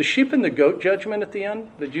the end. The sheep and the goat judgment at the end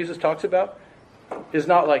that Jesus talks about is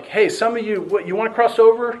not like, hey, some of you, what, you want to cross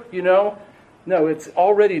over? You know? No, it's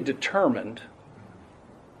already determined.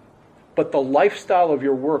 But the lifestyle of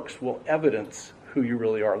your works will evidence who you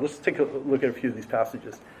really are. Let's take a look at a few of these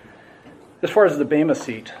passages. As far as the Bema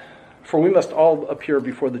seat, for we must all appear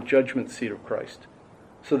before the judgment seat of Christ,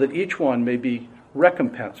 so that each one may be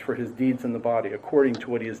recompensed for his deeds in the body, according to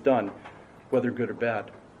what he has done, whether good or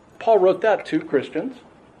bad. Paul wrote that to Christians,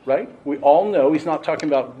 right? We all know he's not talking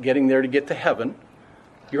about getting there to get to heaven.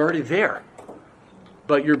 You're already there.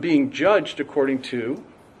 But you're being judged according to,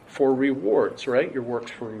 for rewards, right? Your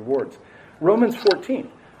works for rewards. Romans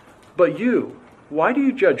 14. But you, why do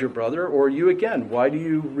you judge your brother? Or you again, why do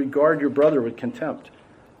you regard your brother with contempt?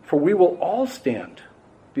 For we will all stand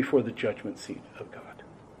before the judgment seat of God.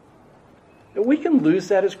 We can lose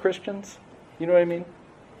that as Christians. You know what I mean?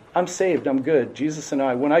 I'm saved, I'm good. Jesus and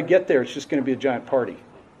I, when I get there, it's just going to be a giant party.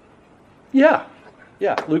 Yeah.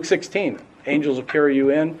 Luke 16. Angels will carry you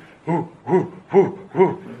in.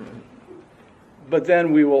 But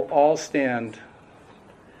then we will all stand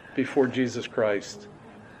before Jesus Christ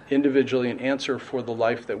individually and answer for the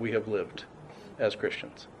life that we have lived as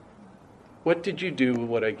Christians. What did you do with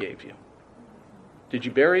what I gave you? Did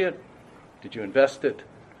you bury it? Did you invest it?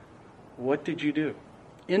 What did you do?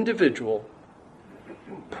 Individual,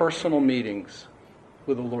 personal meetings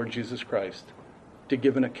with the Lord Jesus Christ to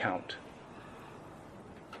give an account.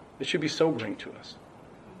 It should be sobering to us.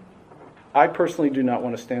 I personally do not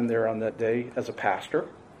want to stand there on that day as a pastor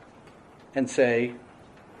and say,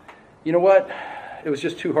 you know what, it was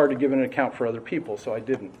just too hard to give an account for other people, so I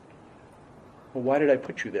didn't. Well, why did I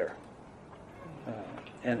put you there?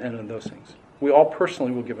 And those things. We all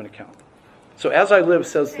personally will give an account. So as I live,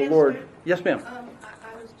 says the Lord. Yes, ma'am.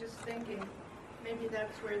 I was just thinking, maybe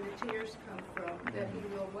that's where the tears come from, that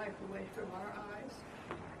He will wipe away from our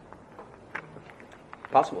eyes.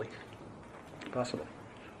 Possibly.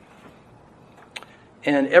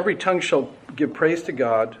 And every tongue shall give praise to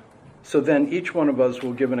God, so then each one of us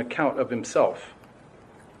will give an account of himself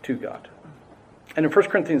to God. And in 1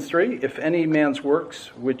 Corinthians 3, if any man's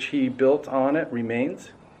works which he built on it remains,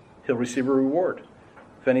 he'll receive a reward.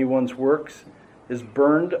 If anyone's works is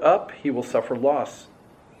burned up, he will suffer loss,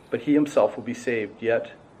 but he himself will be saved,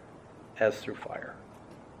 yet as through fire.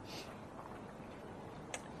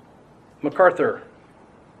 MacArthur,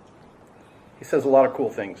 he says a lot of cool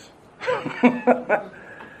things.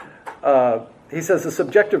 He says the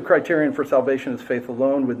subjective criterion for salvation is faith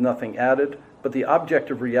alone with nothing added, but the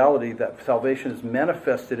objective reality that salvation is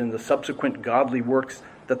manifested in the subsequent godly works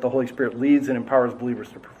that the Holy Spirit leads and empowers believers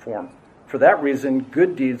to perform. For that reason,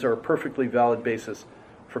 good deeds are a perfectly valid basis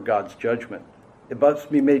for God's judgment. It must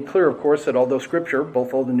be made clear, of course, that although Scripture,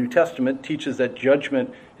 both Old and New Testament, teaches that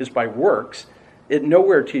judgment is by works, it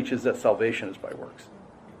nowhere teaches that salvation is by works.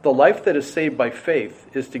 The life that is saved by faith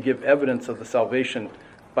is to give evidence of the salvation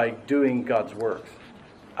by doing God's works.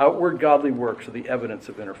 Outward godly works are the evidence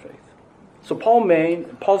of inner faith. So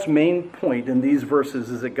Paul's main point in these verses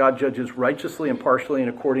is that God judges righteously, impartially, and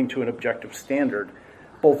according to an objective standard.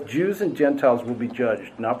 Both Jews and Gentiles will be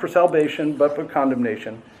judged, not for salvation, but for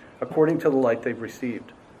condemnation, according to the light they've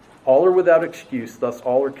received. All are without excuse, thus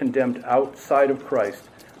all are condemned outside of Christ,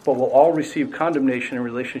 but will all receive condemnation in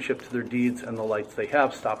relationship to their deeds and the lights they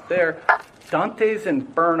have. Stop there. Dante's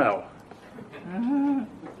Inferno. You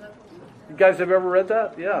guys have ever read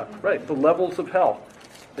that? Yeah, right. The levels of hell.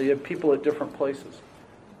 They have people at different places.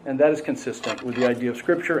 And that is consistent with the idea of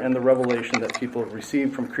Scripture and the revelation that people have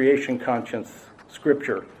received from creation, conscience,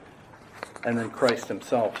 Scripture, and then Christ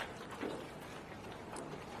himself.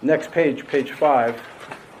 Next page, page 5.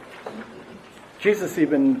 Jesus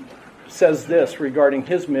even says this regarding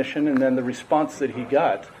his mission and then the response that he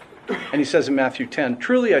got. And he says in Matthew 10,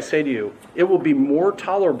 "Truly I say to you, it will be more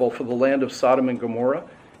tolerable for the land of Sodom and Gomorrah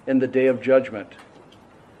in the day of judgment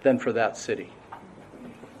than for that city."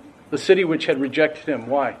 The city which had rejected him.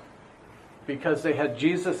 Why? Because they had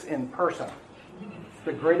Jesus in person.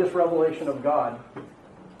 The greatest revelation of God.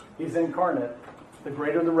 He's incarnate. The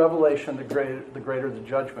greater the revelation, the greater the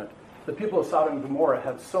judgment. The people of Sodom and Gomorrah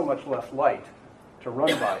had so much less light to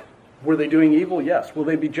run by. Were they doing evil? Yes. Will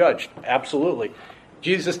they be judged? Absolutely.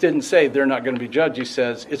 Jesus didn't say they're not going to be judged. He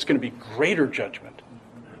says it's going to be greater judgment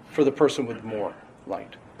for the person with more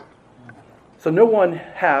light. So no one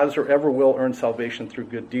has or ever will earn salvation through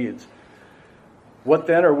good deeds. What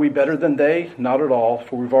then? Are we better than they? Not at all,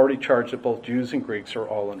 for we've already charged that both Jews and Greeks are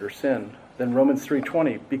all under sin. Then Romans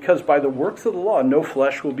 3:20, because by the works of the law no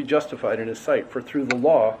flesh will be justified in his sight, for through the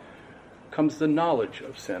law comes the knowledge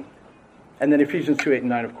of sin. And then Ephesians 2:8 and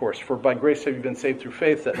 9, of course, for by grace have you been saved through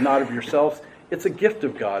faith, that not of yourselves. It's a gift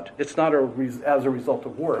of God. It's not as a result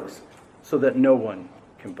of works, so that no one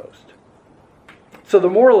can boast. So the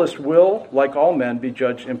moralist will, like all men, be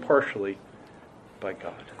judged impartially by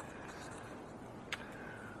God.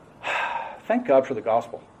 Thank God for the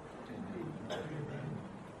gospel.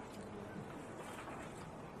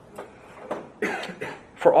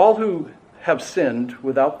 For all who have sinned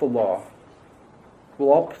without the law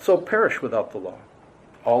will also perish without the law.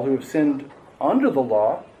 All who have sinned under the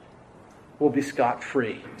law will be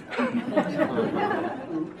scot-free.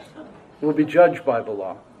 Will be judged by the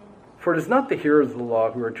law. For it is not the hearers of the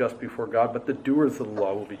law who are just before God, but the doers of the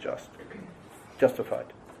law will be justified.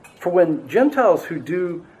 For when Gentiles who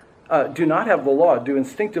do not have the law do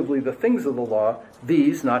instinctively the things of the law,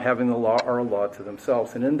 these, not having the law, are a law to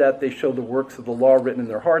themselves. And in that they show the works of the law written in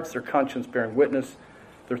their hearts, their conscience bearing witness,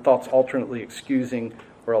 their thoughts alternately excusing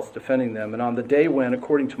or else defending them. And on the day when,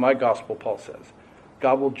 according to my gospel, Paul says,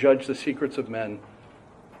 God will judge the secrets of men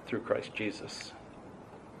through Christ Jesus.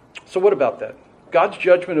 So what about that? God's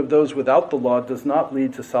judgment of those without the law does not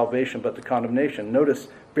lead to salvation, but to condemnation. Notice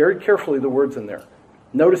very carefully the words in there.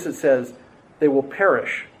 Notice it says, they will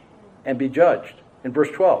perish and be judged. In verse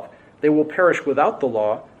 12, they will perish without the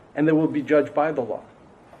law, and they will be judged by the law.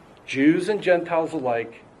 Jews and Gentiles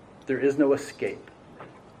alike, there is no escape.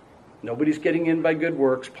 Nobody's getting in by good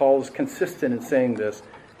works. Paul is consistent in saying this.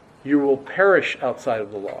 You will perish outside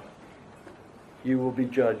of the law. You will be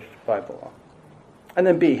judged by the law. And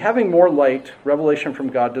then B, having more light, revelation from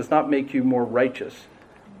God, does not make you more righteous,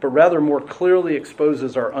 but rather more clearly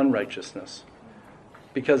exposes our unrighteousness,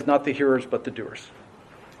 because not the hearers, but the doers.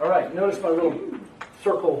 All right, notice my little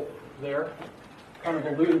circle there, kind of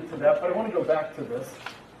alluded to that, but I want to go back to this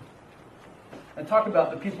and talk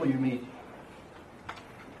about the people you meet.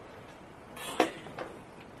 I'm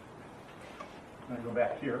going to go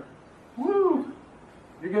back here. Woo!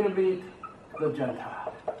 You're going to meet the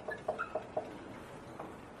Gentile,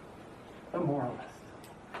 the moralist,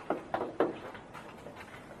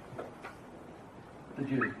 the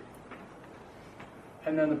Jew,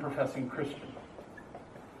 and then the professing Christian.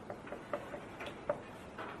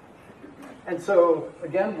 And so,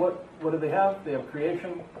 again, what do they have? They have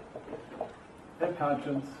creation, they have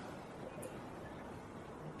conscience,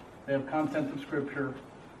 they have content of Scripture,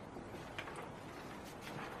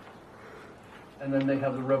 and then they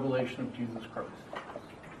have the revelation of Jesus Christ.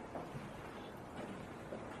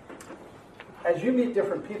 As you meet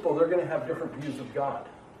different people, they're going to have different views of God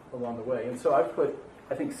along the way. And so I've put,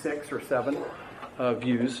 I think, 6 or 7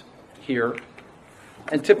 views here.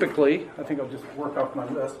 And typically, I think I'll just work off my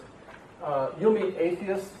list. You'll meet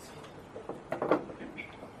atheists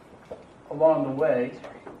along the way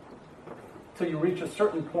till you reach a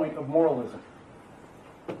certain point of moralism.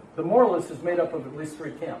 The moralist is made up of at least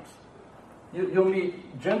 3 camps. You'll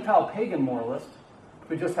meet Gentile pagan moralists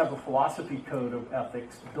who just have a philosophy code of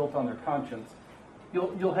ethics built on their conscience.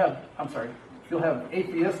 You'll have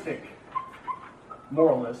atheistic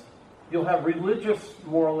moralists. You'll have religious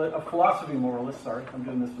moralist, a philosophy moralist. Sorry, I'm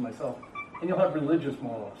doing this to myself. And you'll have religious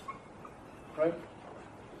moralists. Right?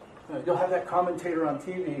 You'll have that commentator on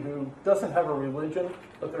TV who doesn't have a religion,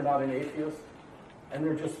 but they're not an atheist, and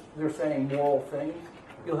they're saying moral things.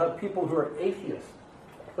 You'll have people who are atheists,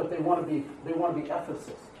 but they want to be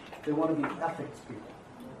ethicists. They want to be ethics people.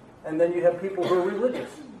 And then you have people who are religious,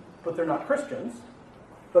 but they're not Christians,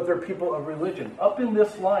 but they're people of religion. Up in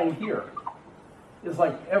this line here is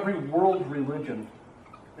like every world religion,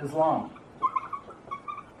 Islam,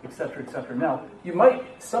 etc., etc. Now, you might,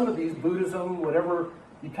 some of these, Buddhism, whatever,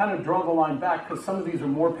 you kind of draw the line back because some of these are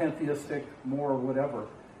more pantheistic, more whatever,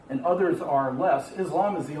 and others are less.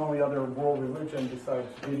 Islam is the only other world religion besides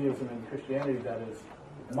Judaism and Christianity that is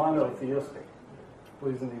monotheistic,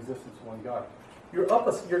 believes in the existence of one God. You're up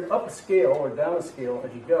a scale or down a scale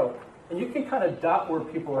as you go, and you can kind of dot where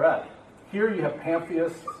people are at. Here you have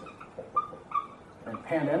pantheists and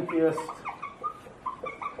panentheists.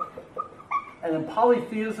 And then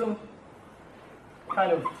polytheism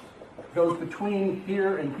kind of goes between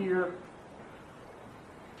here and here.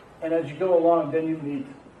 And as you go along, then you meet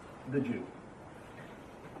the Jew.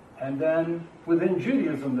 And then within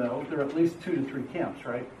Judaism, though, there are at least 2 to 3 camps,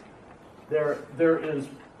 right? There is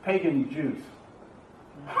pagan Jews.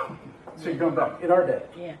 So you're going back in our day.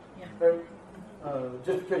 Yeah. Right?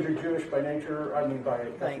 Just because you're Jewish by nature, I mean by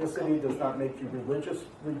ethnicity, does not make you religiously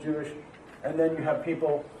Jewish. And then you have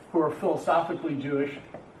people who are philosophically Jewish,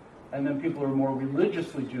 and then people who are more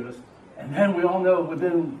religiously Jewish. And then we all know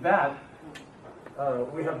within that,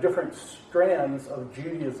 we have different strands of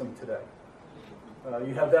Judaism today.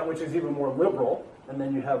 You have that which is even more liberal, and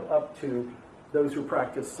then you have up to those who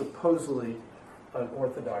practice supposedly an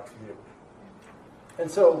orthodox view. And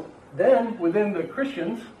so then within the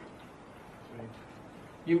Christians,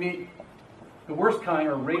 you meet the worst kind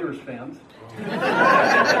are Raiders fans.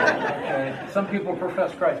 Okay. Some people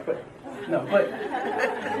profess Christ, but no. But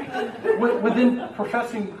within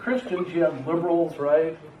professing Christians, you have liberals,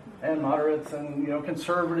 right, and moderates, and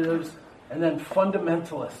conservatives, and then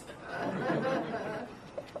fundamentalists.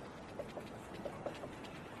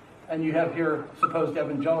 And you have here supposed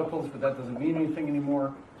evangelicals, but that doesn't mean anything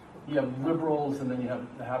anymore. You have liberals, and then you have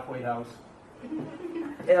the halfway house.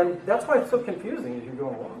 And that's why it's so confusing as you're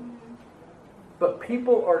going along. But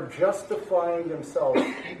people are justifying themselves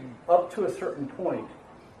up to a certain point.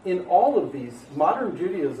 In all of these, modern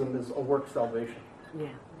Judaism is a work salvation. Yeah.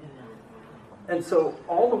 And so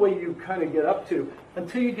all the way you kind of get up to,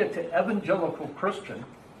 until you get to evangelical Christian,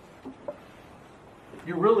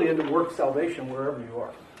 you're really into work salvation wherever you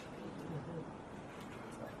are.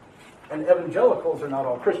 And evangelicals are not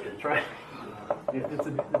all Christians, right?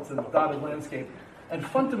 It's a dotted landscape. And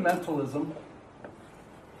fundamentalism,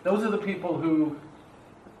 those are the people who,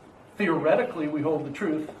 theoretically, we hold the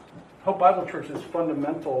truth. Hope Bible Church is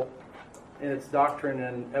fundamental in its doctrine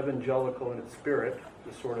and evangelical in its spirit,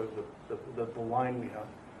 is sort of the line we have.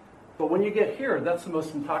 But when you get here, that's the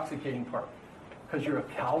most intoxicating part. because you're a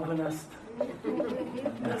Calvinist and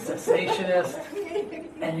a cessationist,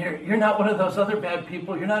 and you're not one of those other bad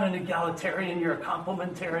people. You're not an egalitarian. You're a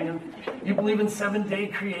complementarian. You believe in 7-day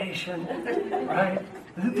creation, right?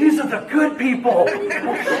 These are the good people.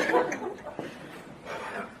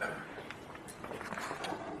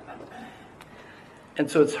 And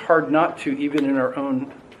so it's hard not to, even in our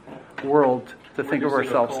own world, to think of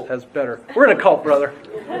ourselves as better. We're in a cult, brother.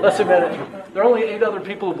 Let's admit it. There are only 8 other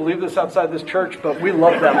people who believe this outside this church, but we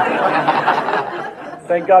love them.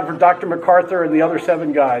 Thank God for Dr. MacArthur and the other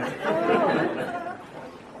 7 guys.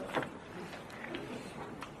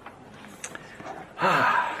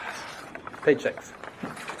 Page 6.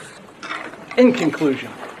 In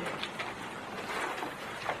conclusion,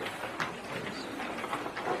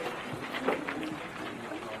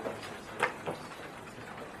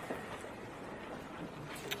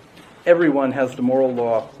 everyone has the moral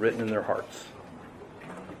law written in their hearts.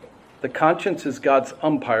 The conscience is God's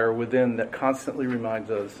umpire within that constantly reminds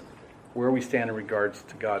us where we stand in regards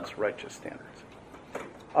to God's righteous standards.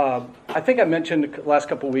 I think I mentioned the last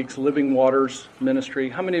couple of weeks Living Waters ministry.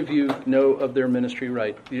 How many of you know of their ministry?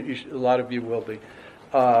 Right, a lot of you will be.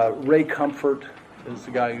 Ray Comfort is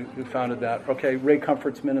the guy who founded that. Okay, Ray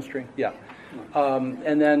Comfort's ministry. Yeah.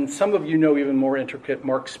 And then some of you know even more intricate,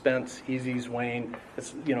 Mark Spence, Easy Wayne.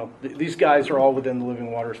 These guys are all within the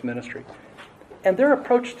Living Waters ministry. And their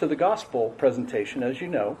approach to the gospel presentation, as you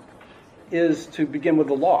know, is to begin with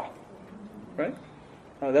the law, right?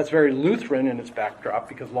 That's very Lutheran in its backdrop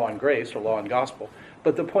because law and grace or law and gospel.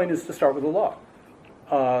 But the point is to start with the law.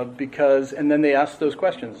 And then they ask those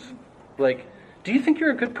questions like, do you think you're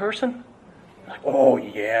a good person? Like, oh,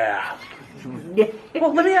 yeah.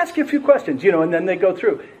 Well, let me ask you a few questions, and then they go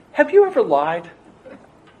through. Have you ever lied?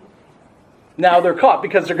 Now they're caught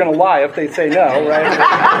because they're going to lie if they say no, right?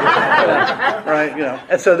 Right,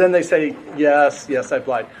 And so then they say, yes, I've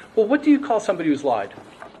lied. Well, what do you call somebody who's lied?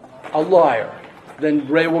 A liar. Then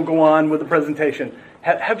Ray will go on with the presentation.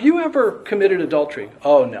 Have you ever committed adultery?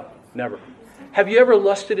 Oh, no, never. Have you ever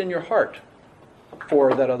lusted in your heart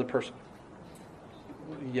for that other person?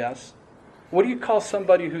 Yes. What do you call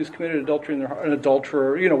somebody who's committed adultery in their heart? An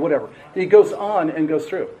adulterer, whatever. And he goes on and goes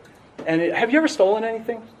through. And have you ever stolen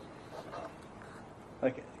anything?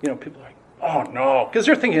 Like, people are like, oh no, because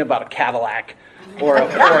they're thinking about a Cadillac or a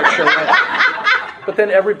Porsche. But then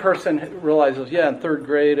every person realizes, yeah, in 3rd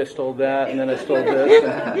grade I stole that, and then I stole this,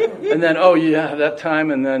 and then, oh yeah, that time,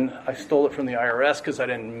 and then I stole it from the IRS because I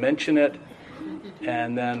didn't mention it,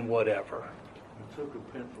 and then whatever.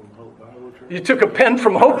 You took a pen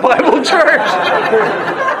from Hope Bible Church.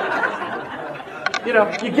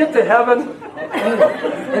 You get to heaven,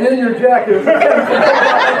 and in your jacket is a pen.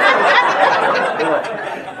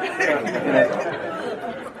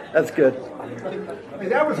 That's good. Hey,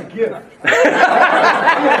 that was a gift.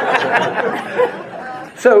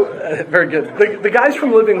 So, very good. The guys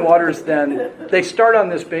from Living Waters then, they start on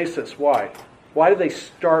this basis. Why? Why do they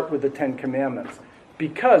start with the 10 Commandments?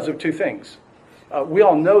 Because of 2 things. We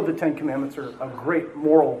all know the 10 Commandments are a great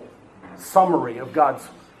moral summary of God's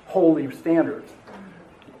holy standards.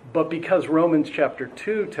 But because Romans chapter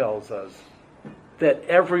 2 tells us that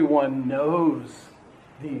everyone knows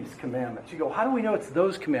these commandments. You go, how do we know it's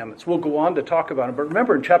those commandments? We'll go on to talk about them. But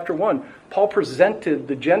remember, in chapter 1, Paul presented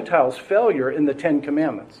the Gentiles' failure in the 10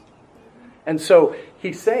 Commandments. And so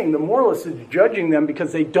he's saying the moralist is judging them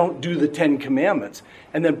because they don't do the 10 Commandments.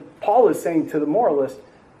 And then Paul is saying to the moralist,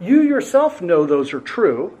 you yourself know those are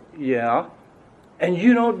true, yeah, and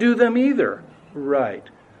you don't do them either, right.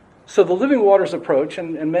 So the Living Waters approach,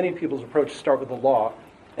 and many people's approach, start with the law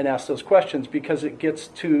and ask those questions because it gets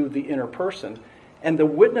to the inner person. And the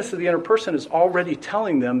witness of the inner person is already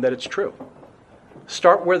telling them that it's true.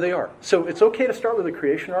 Start where they are. So it's okay to start with a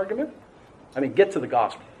creation argument. Get to the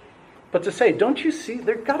gospel. But to say, don't you see,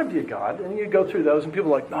 there's got to be a God. And you go through those and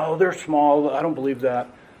people are like, no, they're small. I don't believe that.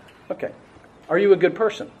 Okay. Are you a good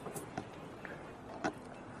person?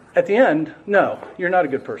 At the end, no, you're not a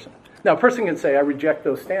good person. Now, a person can say, I reject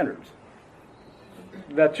those standards.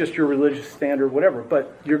 That's just your religious standard, whatever.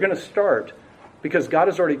 But you're going to start because God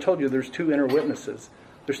has already told you there's 2 inner witnesses.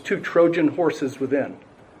 There's 2 Trojan horses within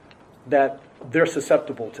that they're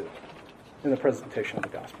susceptible to in the presentation of the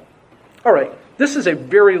gospel. All right, this is a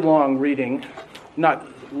very long reading.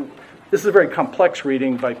 This is a very complex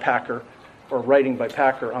reading by Packer, or writing by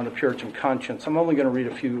Packer on the Puritan conscience. I'm only going to read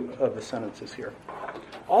a few of the sentences here.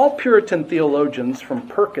 All Puritan theologians, from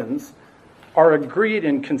Perkins, are agreed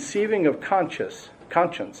in conceiving of conscience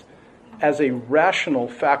as a rational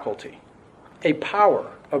faculty, a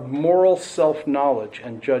power of moral self-knowledge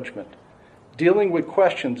and judgment, dealing with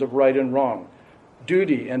questions of right and wrong,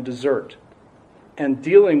 duty and desert, and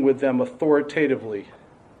dealing with them authoritatively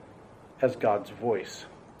as God's voice.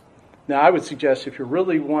 Now, I would suggest if you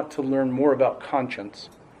really want to learn more about conscience,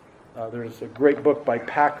 there's a great book by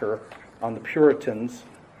Packer on the Puritans,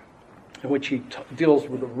 in which he deals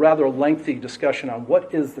with a rather lengthy discussion on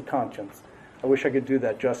what is the conscience. I wish I could do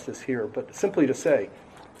that justice here, but simply to say,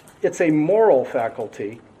 it's a moral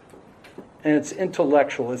faculty and it's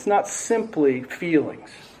intellectual. It's not simply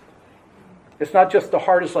feelings. It's not just the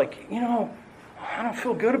heart is like, I don't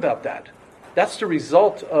feel good about that. That's the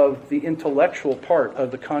result of the intellectual part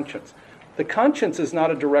of the conscience. The conscience is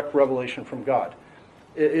not a direct revelation from God.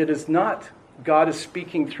 It is not God is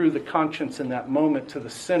speaking through the conscience in that moment to the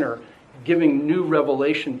sinner, giving new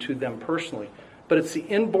revelation to them personally. But it's the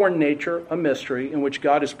inborn nature, a mystery, in which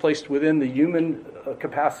God has placed within the human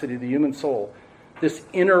capacity, the human soul, this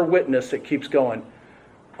inner witness that keeps going,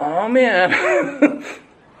 oh man.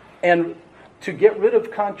 And to get rid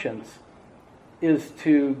of conscience is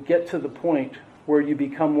to get to the point where you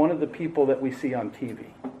become one of the people that we see on TV.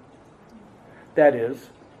 That is,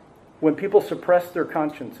 when people suppress their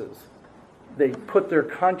consciences, they put their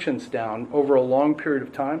conscience down over a long period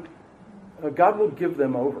of time, God will give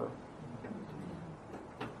them over.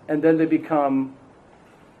 And then they become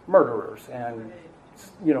murderers and,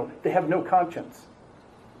 they have no conscience.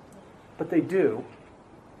 But they do.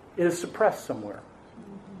 It is suppressed somewhere.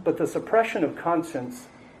 But the suppression of conscience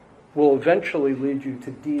will eventually lead you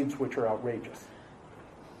to deeds which are outrageous.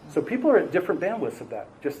 So people are at different bandwidths of that.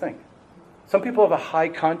 Just think. Some people have a high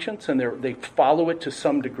conscience and they follow it to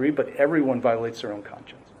some degree, but everyone violates their own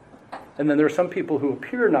conscience. And then there are some people who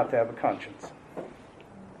appear not to have a conscience.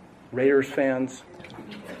 Raiders fans,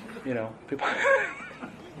 people.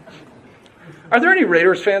 Are there any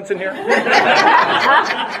Raiders fans in here?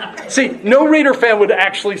 See, no Raider fan would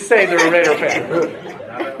actually say they're a Raider fan.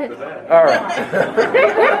 All right.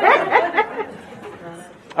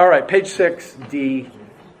 All right, page 6D.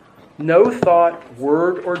 No thought,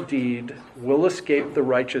 word, or deed will escape the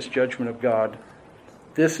righteous judgment of God.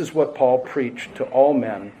 This is what Paul preached to all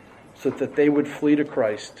men, so that they would flee to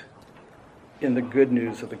Christ in the good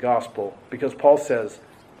news of the gospel. Because Paul says,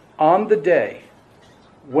 on the day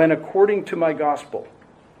when, according to my gospel,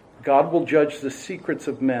 God will judge the secrets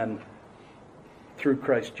of men through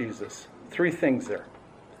Christ Jesus. 3 things there.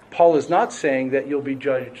 Paul is not saying that you'll be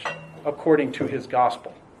judged according to his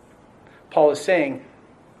gospel. Paul is saying,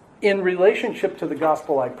 in relationship to the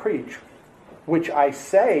gospel I preach, which I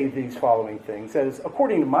say these following things, that is,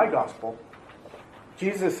 according to my gospel,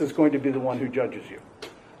 Jesus is going to be the one who judges you.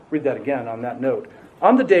 Read that again on that note.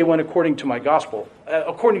 On the day when, according to my gospel,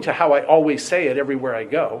 according to how I always say it everywhere I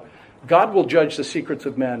go, God will judge the secrets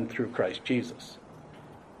of men through Christ Jesus.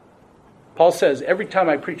 Paul says, every time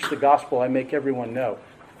I preach the gospel, I make everyone know,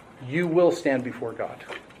 you will stand before God,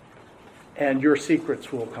 and your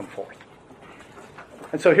secrets will come forth.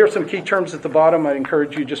 And so here's some key terms at the bottom. I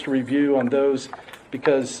encourage you just to review on those,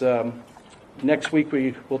 because next week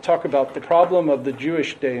we will talk about the problem of the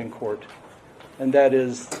Jewish day in court, and that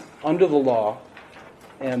is under the law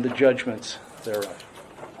and the judgments thereof.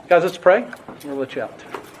 Guys, let's pray. We'll let you out.